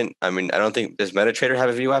important. I mean, I don't think, does MetaTrader have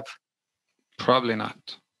a VWAP? Probably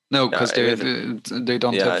not. No, because they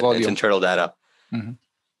don't have volume. It's internal data. Mm-hmm.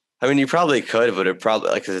 I mean, you probably could, but it probably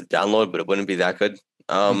like as a download, but it wouldn't be that good.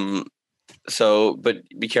 So, but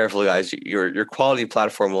be careful, guys. Your quality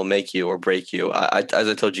platform will make you or break you. As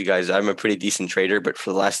I told you guys, I'm a pretty decent trader, but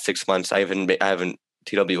for the last 6 months, I haven't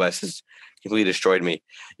TWS has completely destroyed me.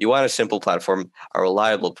 You want a simple platform, a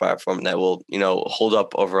reliable platform that will, hold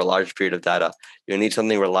up over a large period of data. You need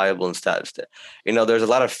something reliable and stats. There's a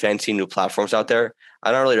lot of fancy new platforms out there.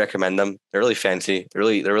 I don't really recommend them. They're really fancy.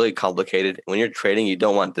 They're really complicated. When you're trading, you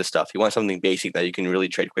don't want this stuff. You want something basic that you can really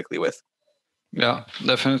trade quickly with. Yeah,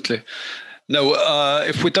 definitely. Now,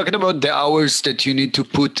 if we're talking about the hours that you need to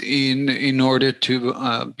put in order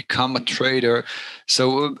to become a trader,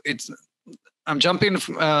 so I'm jumping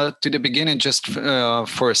to the beginning just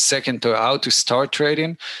for a second to how to start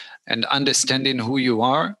trading and understanding who you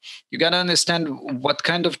are. You got to understand what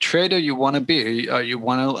kind of trader you want to be. Are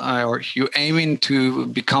you aiming to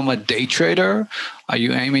become a day trader? Are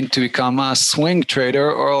you aiming to become a swing trader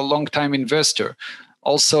or a long-time investor?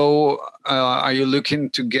 Also, are you looking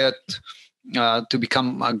to get to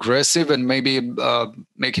become aggressive and maybe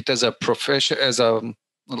make it as a profession,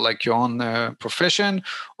 like your own profession,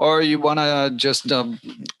 or you want to just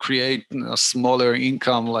create a smaller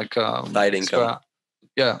income, like side income?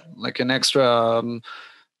 Yeah, like an extra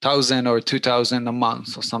 1,000 or 2,000 a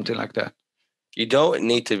month or something like that. You don't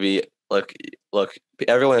need to be like look,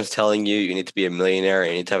 everyone is telling you you need to be a millionaire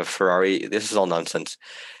and you need to have a Ferrari. This is all nonsense.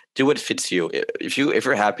 Do what fits you. If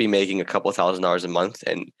you're happy making a couple $1,000s a month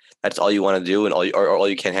and that's all you want to do and or all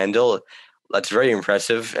you can handle, that's very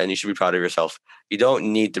impressive and you should be proud of yourself. You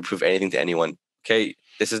don't need to prove anything to anyone. Okay,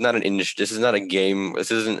 this is not an industry. This is not a game.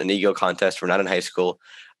 This isn't an ego contest. We're not in high school.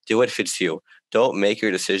 Do what fits you. Don't make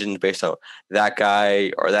your decisions based on that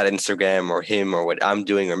guy or that Instagram or him or what I'm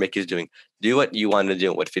doing or Mickey's doing. Do what you want to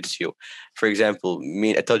do, what fits you. For example,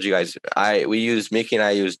 I told you guys, Mickey and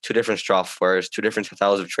I use two different softwares, two different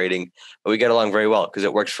styles of trading, but we get along very well because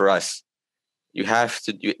it works for us. You have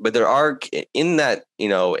to, but there are in that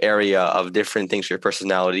area of different things for your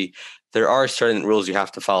personality. There are certain rules you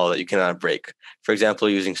have to follow that you cannot break. For example,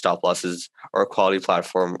 using stop losses or a quality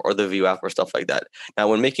platform or the view app or stuff like that. Now,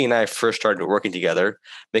 when Mickey and I first started working together,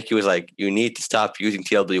 Mickey was like, "You need to stop using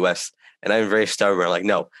TWS," and I'm very stubborn. Like,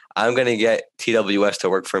 no, I'm going to get TWS to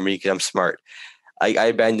work for me because I'm smart. I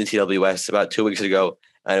abandoned TWS about 2 weeks ago,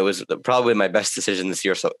 and it was probably my best decision this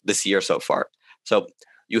year so far. So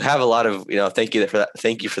you have a lot of thank you for that.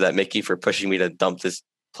 Thank you for that, Mickey, for pushing me to dump this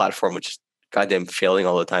platform, which is goddamn failing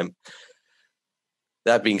all the time.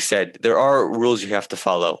 That being said, there are rules you have to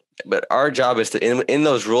follow, but our job is to in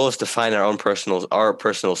those rules to find our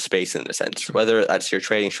personal space in a sense. Whether that's your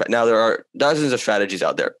trading now, there are dozens of strategies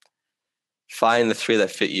out there. Find the three that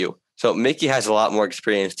fit you. So Mickey has a lot more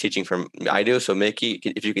experience teaching from I do. So Mickey,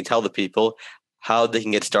 if you can tell the people how they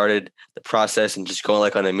can get started, the process, and just going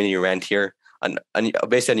like on a mini rant here, on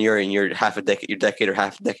based on your decade or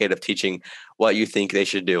half a decade of teaching, what you think they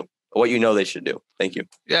should do, what they should do. Thank you.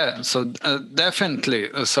 Yeah, so definitely.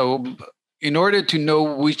 So in order to know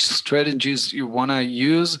which strategies you want to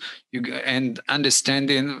use, and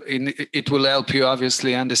understanding, it will help you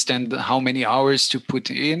obviously understand how many hours to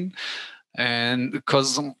put in, and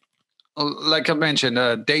because like I mentioned,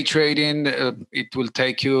 day trading, it will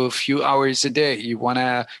take you a few hours a day. You want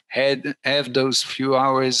to have those few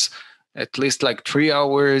hours, at least like 3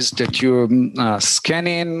 hours that you're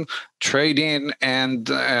scanning, trading, and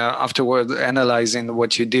afterward analyzing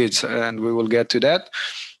what you did. And we will get to that.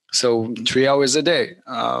 So 3 hours a day.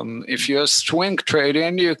 If you're swing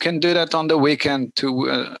trading, you can do that on the weekend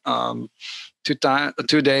to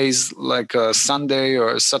 2 days, like a Sunday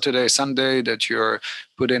or Saturday, Sunday, that you're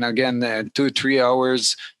putting again 2-3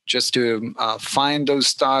 hours just to find those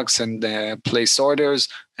stocks and place orders.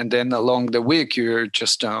 And then along the week, you're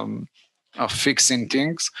just fixing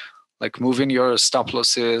things like moving your stop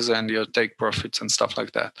losses and your take profits and stuff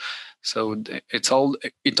like that. So it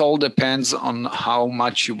all depends on how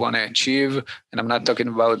much you want to achieve. And I'm not talking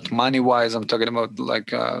about money wise. I'm talking about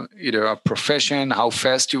like either a profession, how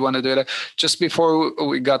fast you want to do that. Just before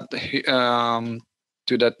we got to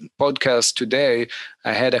that podcast today,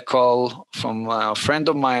 I had a call from a friend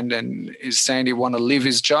of mine, and he's saying he want to leave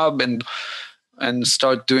his job and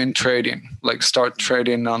start doing trading, like start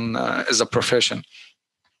trading on as a profession.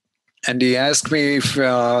 And he asked me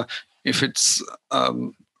if it's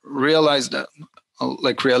realized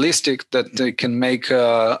like realistic that they can make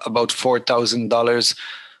about $4,000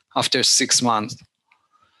 after 6 months.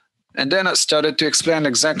 And then I started to explain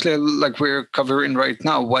exactly like we're covering right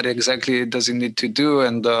now, what exactly does he need to do,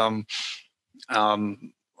 and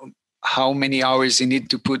how many hours you need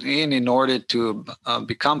to put in order to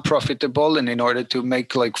become profitable and in order to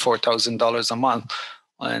make like $4,000 a month.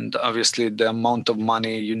 And obviously the amount of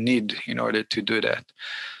money you need in order to do that.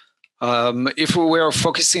 If we were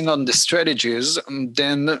focusing on the strategies,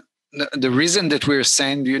 then the reason that we're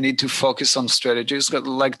saying you need to focus on strategies,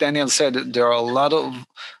 like Daniel said, there are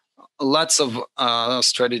lots of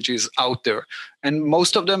strategies out there, and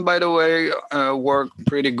most of them, by the way, work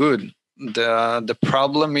pretty good. The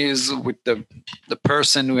problem is with the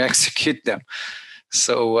person who execute them.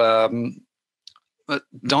 So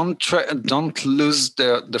don't lose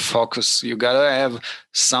the focus. You gotta have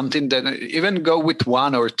something that, even go with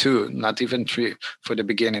 1 or 2, not even 3 for the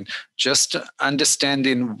beginning. Just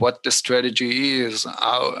understanding what the strategy is,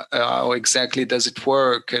 how exactly does it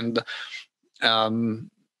work, and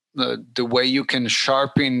the way you can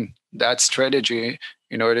sharpen that strategy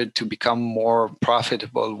in order to become more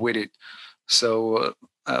profitable with it. So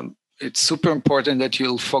it's super important that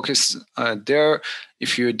you'll focus there.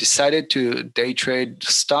 If you decided to day trade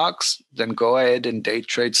stocks, then go ahead and day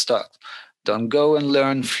trade stocks. Don't go and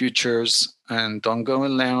learn futures, and don't go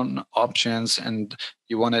and learn options. And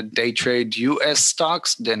you want to day trade US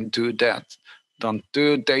stocks, then do that. Don't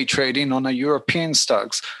do day trading on a European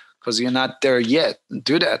stocks because you're not there yet.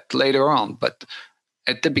 Do that later on. But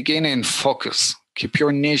at the beginning, focus. Keep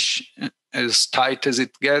your niche as tight as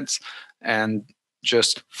it gets, and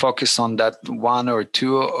just focus on that one or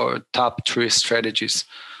two or top three strategies.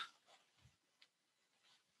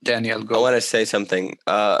 Daniel, I go. want to say something.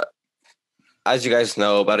 As you guys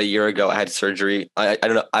know, about a year ago, I had surgery. I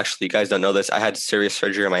don't know. Actually, you guys don't know this. I had serious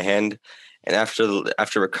surgery on my hand, and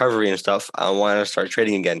after recovery and stuff, I wanted to start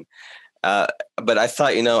trading again. Uh, but I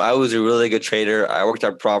thought, I was a really good trader. I worked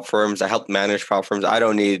at prop firms. I helped manage prop firms. I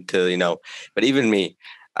don't need to. But even me,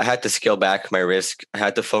 I had to scale back my risk. I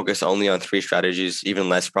had to focus only on three strategies, even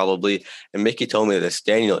less probably. And Mickey told me this,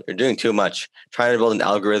 Daniel, you're doing too much. Trying to build an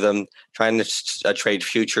algorithm, trying to trade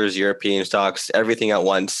futures, European stocks, everything at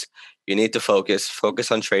once. You need to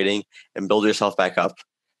focus on trading and build yourself back up.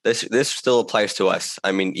 This still applies to us.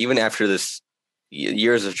 I mean, even after this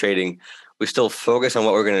years of trading, we still focus on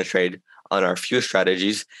what we're going to trade on our few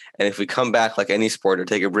strategies. And if we come back like any sport or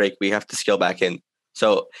take a break, we have to scale back in.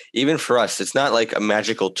 So even for us, it's not like a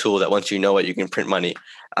magical tool that once you know it, you can print money.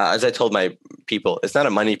 As I told my people, it's not a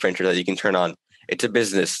money printer that you can turn on. It's a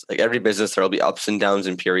business. Like every business, there will be ups and downs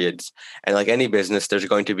and periods. And like any business, there's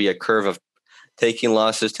going to be a curve of taking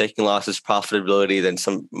losses, profitability, then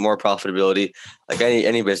some more profitability, like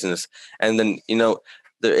any business. And then,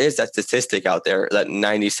 there is that statistic out there that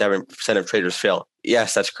 97% of traders fail.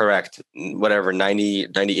 Yes, that's correct. Whatever, 90,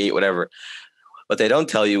 98, whatever. What they don't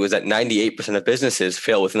tell you is that 98% of businesses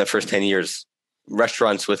fail within the first 10 years,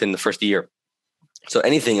 restaurants within the first year. So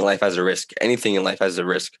anything in life has a risk. Anything in life has a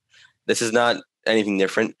risk. This is not anything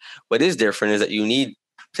different. What is different is that you need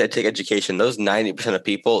to take education. Those 90% of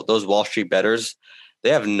people, those Wall Street bettors, they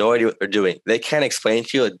have no idea what they're doing. They can't explain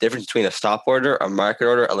to you the difference between a stop order, a market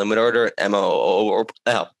order, a limit order,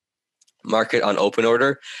 market on open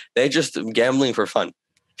order. They're just gambling for fun.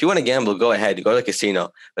 If you want to gamble, go ahead, go to the casino.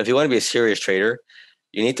 But if you want to be a serious trader,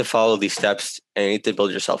 you need to follow these steps and you need to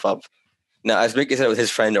build yourself up. Now, as Mickey said with his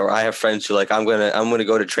friend, or I have friends who I'm gonna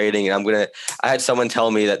go to trading and I had someone tell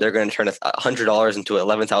me that they're gonna turn $100 into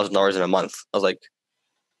 $11,000 in a month. I was like,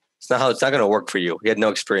 it's not gonna work for you. He had no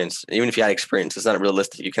experience. Even if you had experience, it's not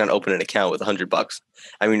realistic. You can't open an account with $100.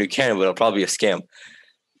 I mean, you can, but it'll probably be a scam.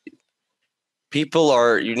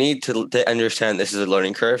 You need to understand this is a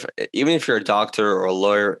learning curve. Even if you're a doctor or a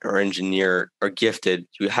lawyer or engineer or gifted,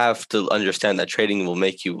 you have to understand that trading will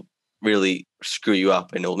make you really screw you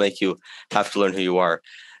up and it will make you have to learn who you are.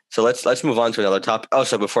 So let's move on to another topic.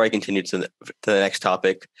 Also, before I continue to the next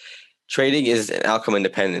topic, trading is an outcome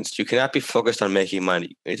independence. You cannot be focused on making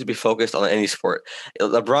money. You need to be focused on any sport.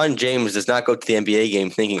 LeBron James does not go to the NBA game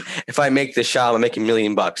thinking, if I make this shot, I'm making $1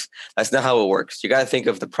 million. That's not how it works. You got to think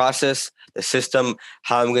of the process, the system,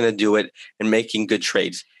 how I'm going to do it, and making good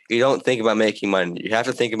trades. You don't think about making money. You have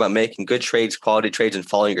to think about making good trades, quality trades, and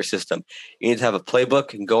following your system. You need to have a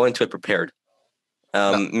playbook and go into it prepared.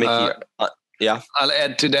 Mickey, yeah? I'll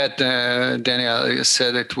add to that, Daniel, you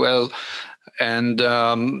said it well. And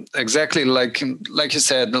exactly like you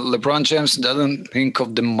said, LeBron James doesn't think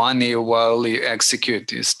of the money while he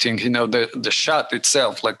executes. He's thinking of the shot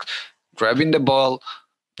itself, like grabbing the ball,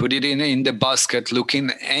 put it in the basket,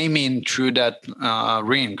 aiming through that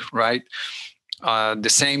ring, right? The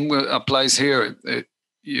same applies here.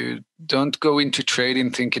 You don't go into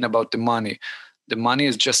trading thinking about the money. The money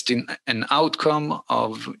is just an outcome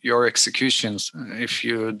of your executions. If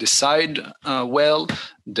you decide well,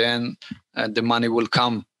 then the money will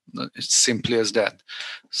come. It's simply as that.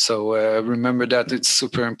 So remember that it's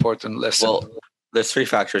super important lesson. Well, there's three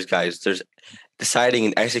factors, guys. There's deciding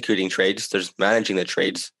and executing trades. There's managing the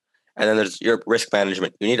trades. And then there's your risk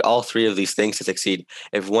management. You need all three of these things to succeed.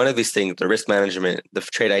 If one of these things, the risk management, the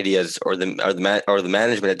trade ideas, or the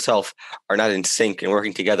management itself, are not in sync and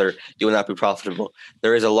working together, you will not be profitable.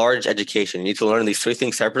 There is a large education. You need to learn these three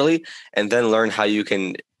things separately, and then learn how you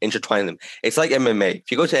can intertwine them. It's like MMA. If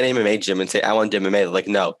you go to an MMA gym and say, "I want to do MMA," they're like,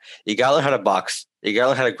 no, you gotta learn how to box. You gotta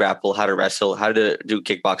learn how to grapple, how to wrestle, how to do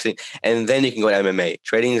kickboxing, and then you can go to MMA.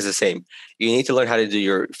 Trading is the same. You need to learn how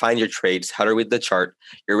to find your trades, how to read the chart,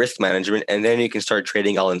 your risk management, and then you can start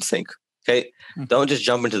trading all in sync. Okay? Mm-hmm. Don't just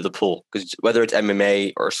jump into the pool, because whether it's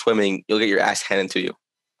MMA or swimming, you'll get your ass handed to you,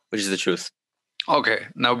 which is the truth. Okay.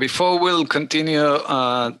 Now, before we'll continue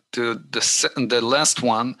to the last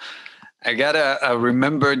one, I gotta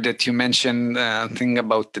remember that you mentioned thing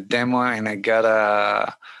about the demo, and I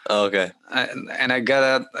gotta. Okay. And I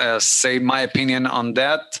gotta say my opinion on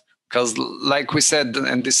that, because, like we said,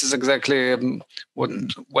 and this is exactly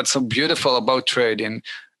what's so beautiful about trading.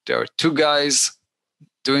 There are two guys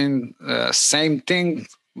doing the same thing,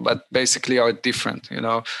 but basically are different.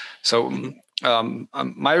 So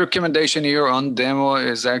my recommendation here on demo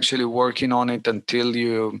is actually working on it until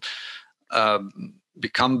you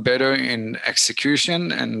become better in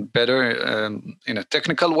execution and better in a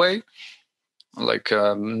technical way. like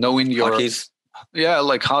knowing your, Hotkeys. yeah,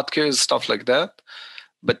 like hotkeys, stuff like that.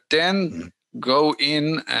 But then go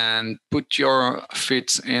in and put your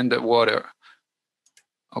feet in the water.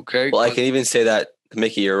 Okay. Well, I can even say that,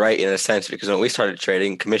 Mickey, you're right in a sense, because when we started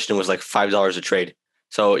trading, commission was like $5 a trade.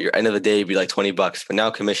 So your end of the day would be like $20, but now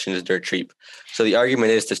commission is dirt cheap. So the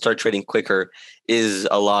argument is to start trading quicker is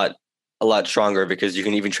a lot stronger because you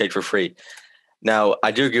can even trade for free. Now,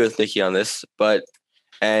 I do agree with Mickey on this,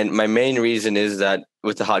 and my main reason is that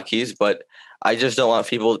with the hotkeys, but I just don't want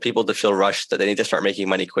people to feel rushed that they need to start making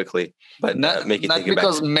money quickly. But Mickey, Not take it back.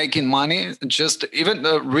 because making money, just even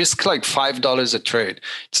risk like $5 a trade.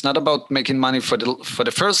 It's not about making money for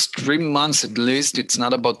the first 3 months at least. It's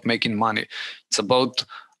not about making money. It's about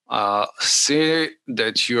see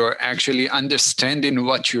that you're actually understanding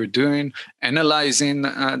what you're doing, analyzing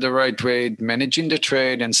the right way, managing the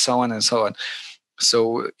trade, and so on and so on.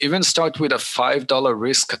 So even start with a $5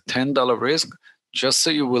 risk, a $10 risk, just so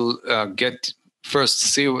you will get first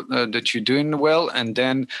see that you're doing well, and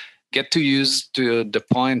then get to use to the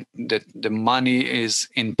point that the money is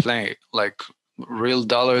in play, like real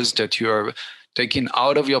dollars that you are taking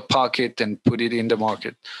out of your pocket and put it in the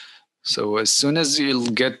market. So as soon as you'll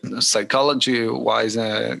get psychology wise,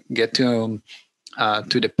 get to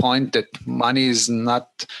the point that money is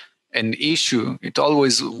not an issue. It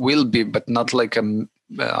always will be, but not like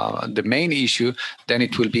the main issue. Then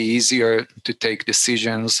it will be easier to take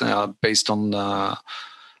decisions based on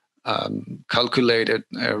calculated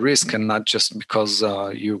risk, and not just because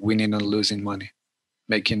you're winning or losing money,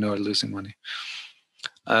 making or losing money.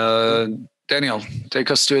 Uh, Daniel, take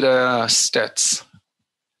us to the stats.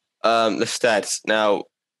 The stats. Now,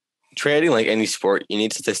 trading, like any sport, you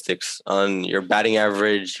need statistics on your batting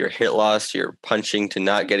average, your hit loss, your punching to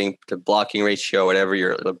not getting to blocking ratio, whatever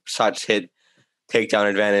your shots hit, takedown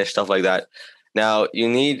advantage, stuff like that. Now, you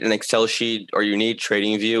need an Excel sheet or you need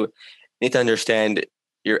trading view. You need to understand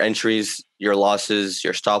your entries, your losses,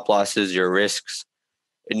 your stop losses, your risks.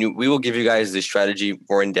 And we will give you guys the strategy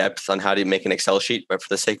more in depth on how to make an Excel sheet. But for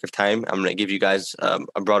the sake of time, I'm going to give you guys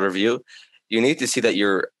a broader view. You need to see that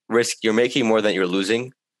you're making more than you're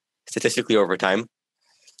losing statistically over time.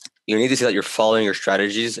 You need to see that you're following your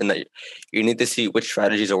strategies, and that you need to see which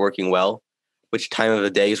strategies are working well, which time of the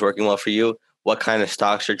day is working well for you, what kind of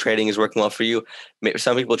stocks you're trading is working well for you.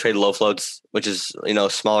 Some people trade low floats, which is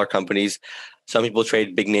smaller companies. Some people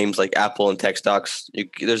trade big names like Apple and tech stocks.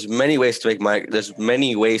 There's many ways to make money. There's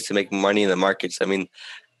many ways to make money in the markets. I mean,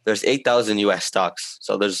 there's 8,000 US stocks.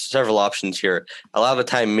 So there's several options here. A lot of the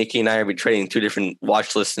time, Mickey and I are trading two different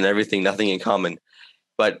watch lists and everything, nothing in common.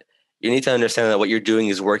 But you need to understand that what you're doing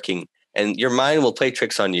is working, and your mind will play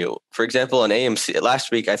tricks on you. For example, on AMC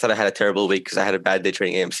last week, I thought I had a terrible week because I had a bad day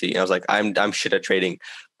trading AMC, and I was like, I'm shit at trading.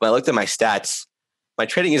 When I looked at my stats, my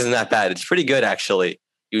trading isn't that bad. It's pretty good actually.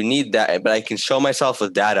 You need that, but I can show myself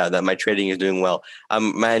with data that my trading is doing well.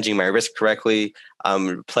 I'm managing my risk correctly.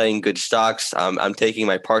 I'm playing good stocks. I'm taking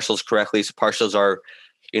my partials correctly. So partials are,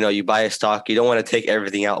 you buy a stock, you don't want to take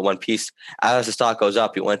everything out in one piece. As the stock goes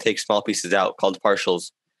up, you want to take small pieces out called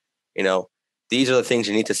partials. These are the things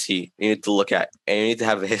you need to see, you need to look at, and you need to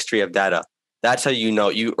have a history of data. That's how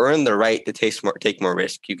you earn the right to take more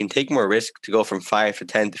risk. You can take more risk to go from 5 to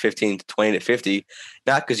 10 to 15 to 20 to 50,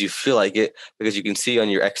 not because you feel like it, because you can see on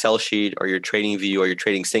your Excel sheet or your trading view or your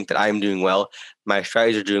trading sync that I'm doing well, my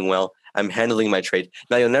strategies are doing well, I'm handling my trade.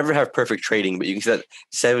 Now, you'll never have perfect trading, but you can see that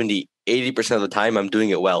 70, 80% of the time I'm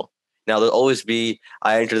doing it well. Now, there'll always be,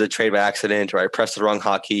 I entered the trade by accident or I pressed the wrong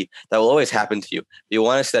hotkey. That will always happen to you. You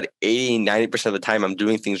want to see that 80, 90% of the time I'm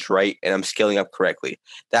doing things right and I'm scaling up correctly.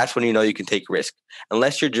 That's when you can take risk.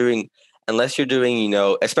 Unless you're doing,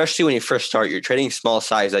 especially when you first start, you're trading small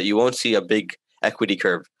size that you won't see a big equity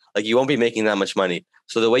curve. Like you won't be making that much money.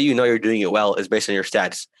 So the way you're doing it well is based on your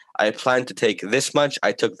stats. I planned to take this much,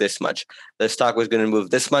 I took this much. The stock was going to move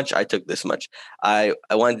this much, I took this much. I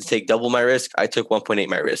wanted to take double my risk, I took 1.8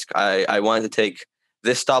 my risk. I wanted to take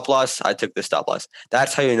this stop loss, I took this stop loss.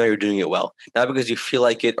 That's how you're doing it well. Not because you feel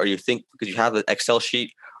like it or you think because you have the Excel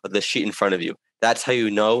sheet or the sheet in front of you. That's how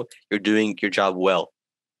you're doing your job well.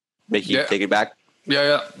 Mickey, take it back.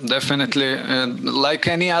 Yeah, definitely. Like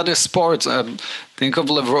any other sport, think of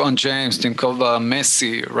LeBron James, think of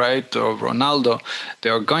Messi, right, or Ronaldo.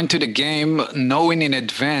 They are going to the game knowing in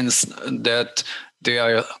advance that they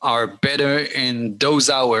are better in those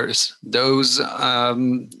hours, those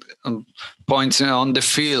points on the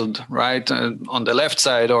field, right, on the left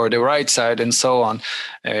side or the right side, and so on.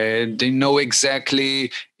 They know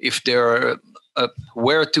exactly if they're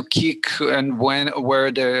where to kick and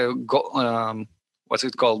where the what's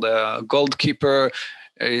it called, the goalkeeper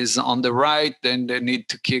is on the right, then they need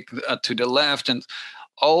to kick to the left. And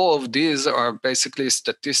all of these are basically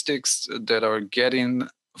statistics that are getting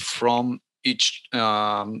from each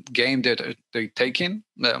game that they take in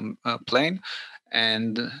playing.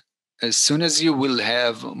 And as soon as you will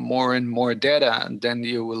have more and more data, then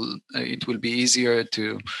it will be easier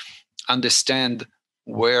to understand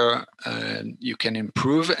where you can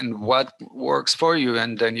improve and what works for you,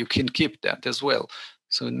 and then you can keep that as well.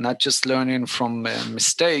 So not just learning from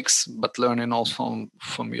mistakes, but learning also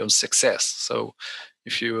from your success. So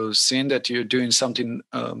if you've seen that you're doing something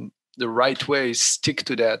the right way, stick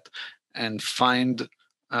to that and find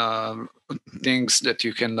things that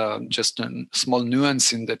you can just small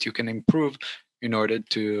nuancing that you can improve in order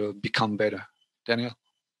to become better. Daniel?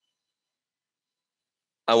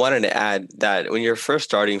 I wanted to add that when you're first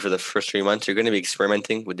starting for the first 3 months, you're going to be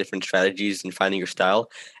experimenting with different strategies and finding your style.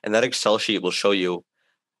 And that Excel sheet will show you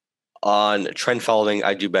on trend following,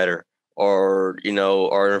 I do better, or,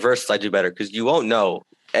 or reverse, I do better. Because you won't know.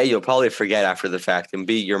 A, you'll probably forget after the fact. And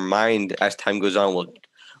B, your mind as time goes on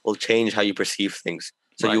will change how you perceive things.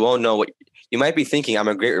 So Right. You won't know what you might be thinking. I'm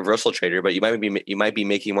a great reversal trader, but you might be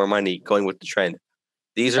making more money going with the trend.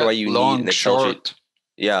 These are why you need an Excel sheet.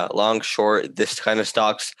 Yeah, long, short, this kind of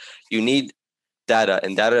stocks. You need data,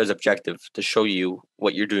 and data is objective to show you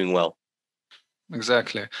what you're doing well.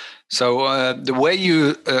 Exactly. So the way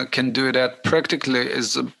you can do that practically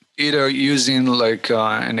is either using like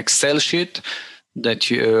an Excel sheet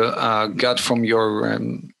that you got from your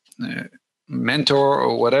mentor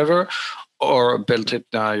or whatever, or built it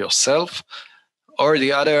yourself. Or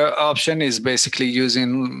the other option is basically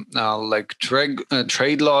using like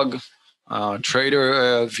trade log,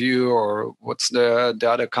 trader view, or what's the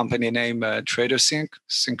other company name? Trader Sync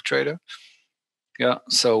Trader. Yeah.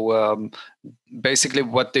 So basically,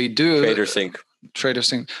 what they do, Trader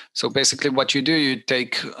Sync. So basically, what you do, you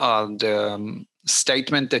take the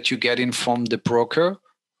statement that you get in from the broker,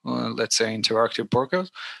 let's say Interactive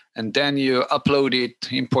Brokers, and then you upload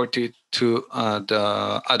it, import it to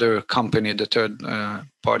the other company, the third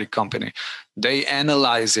party company. They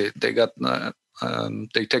analyze it. They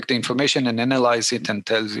take the information and analyze it and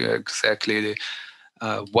tells you exactly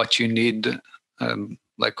what you need,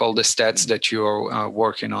 like all the stats that you're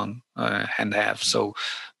working on and have. So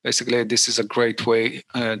basically, this is a great way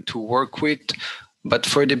to work with. But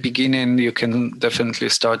for the beginning, you can definitely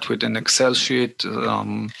start with an Excel sheet,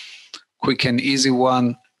 quick and easy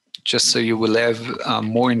one, just so you will have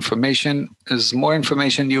more information. As more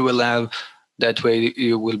information you will have, that way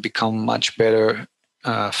you will become much better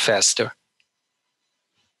faster.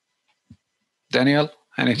 Daniel,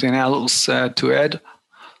 anything else to add?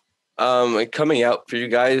 Coming out for you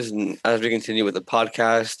guys, and as we continue with the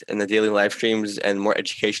podcast and the daily live streams and more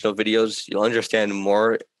educational videos, you'll understand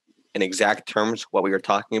more in exact terms what we were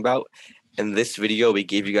talking about. In this video, we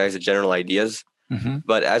gave you guys the general ideas. Mm-hmm.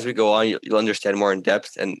 But as we go on, you'll understand more in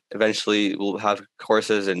depth, and eventually we'll have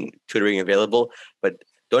courses and tutoring available. But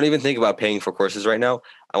don't even think about paying for courses right now.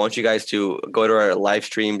 I want you guys to go to our live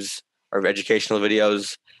streams, our educational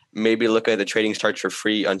videos, maybe look at the trading starts for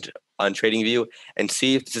free on TradingView and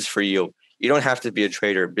see if this is for you. You don't have to be a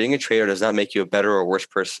trader. Being a trader does not make you a better or worse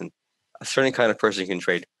person. A certain kind of person can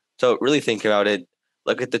trade. So really think about it.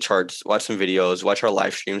 Look at the charts, watch some videos, watch our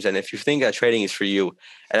live streams. And if you think that trading is for you,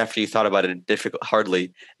 and after you thought about it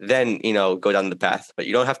hardly, then, go down the path. But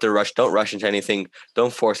you don't have to rush. Don't rush into anything.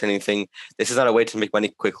 Don't force anything. This is not a way to make money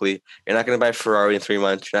quickly. You're not going to buy a Ferrari in 3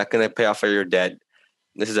 months. You're not going to pay off all your debt.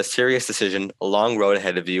 This is a serious decision, a long road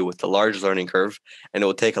ahead of you with a large learning curve, and it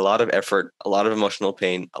will take a lot of effort, a lot of emotional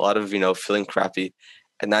pain, a lot of, feeling crappy,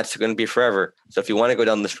 and that's going to be forever. So if you want to go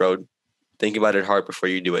down this road, think about it hard before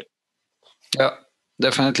you do it. Yeah,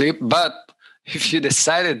 definitely. But if you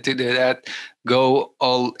decided to do that, go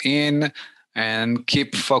all in and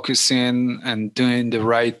keep focusing and doing the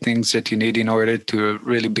right things that you need in order to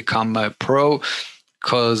really become a pro.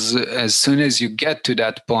 Because as soon as you get to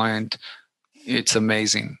that point, it's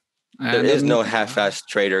amazing. There is no half-assed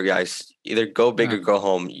trader, guys. Either go big or go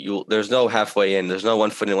home. There's no halfway in. There's no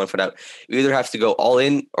 1 foot in, 1 foot out. You either have to go all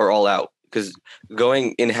in or all out. Because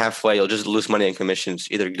going in halfway, you'll just lose money on commissions.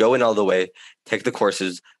 Either go in all the way, take the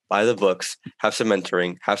courses, buy the books, have some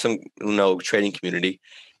mentoring, have some trading community,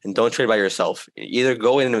 and don't trade by yourself. Either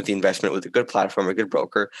go in with the investment with a good platform, a good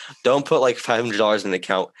broker. Don't put like $500 in an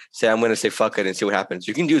account. Say I'm going to say fuck it and see what happens.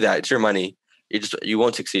 You can do that. It's your money. You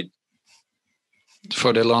won't succeed.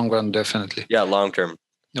 For the long run, definitely. Yeah, long term.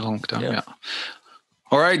 The long term, yeah.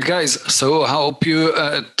 All right, guys. So I hope you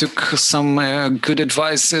took some good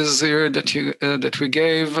advices here that we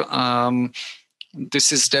gave.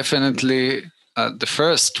 This is definitely the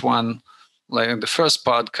first one, like in the first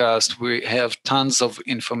podcast, we have tons of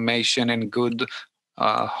information and good,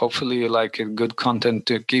 hopefully like a good content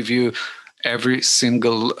to give you every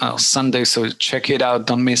single Sunday. So check it out.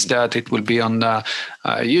 Don't miss that. It will be on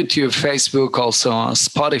YouTube, Facebook, also on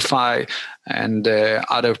Spotify and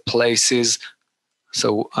other places.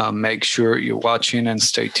 So make sure you're watching and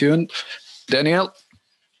stay tuned. Daniel?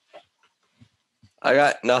 I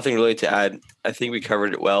got nothing really to add. I think we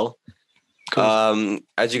covered it well. Cool.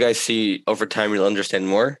 As you guys see, over time, you'll understand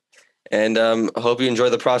more. And I hope you enjoy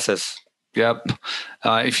the process. Yep.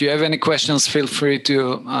 If you have any questions, feel free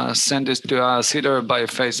to send it to us either by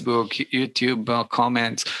Facebook, YouTube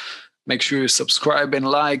comments. Make sure you subscribe and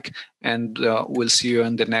like, and we'll see you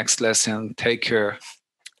in the next lesson. Take care.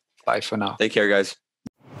 Bye for now. Take care, guys.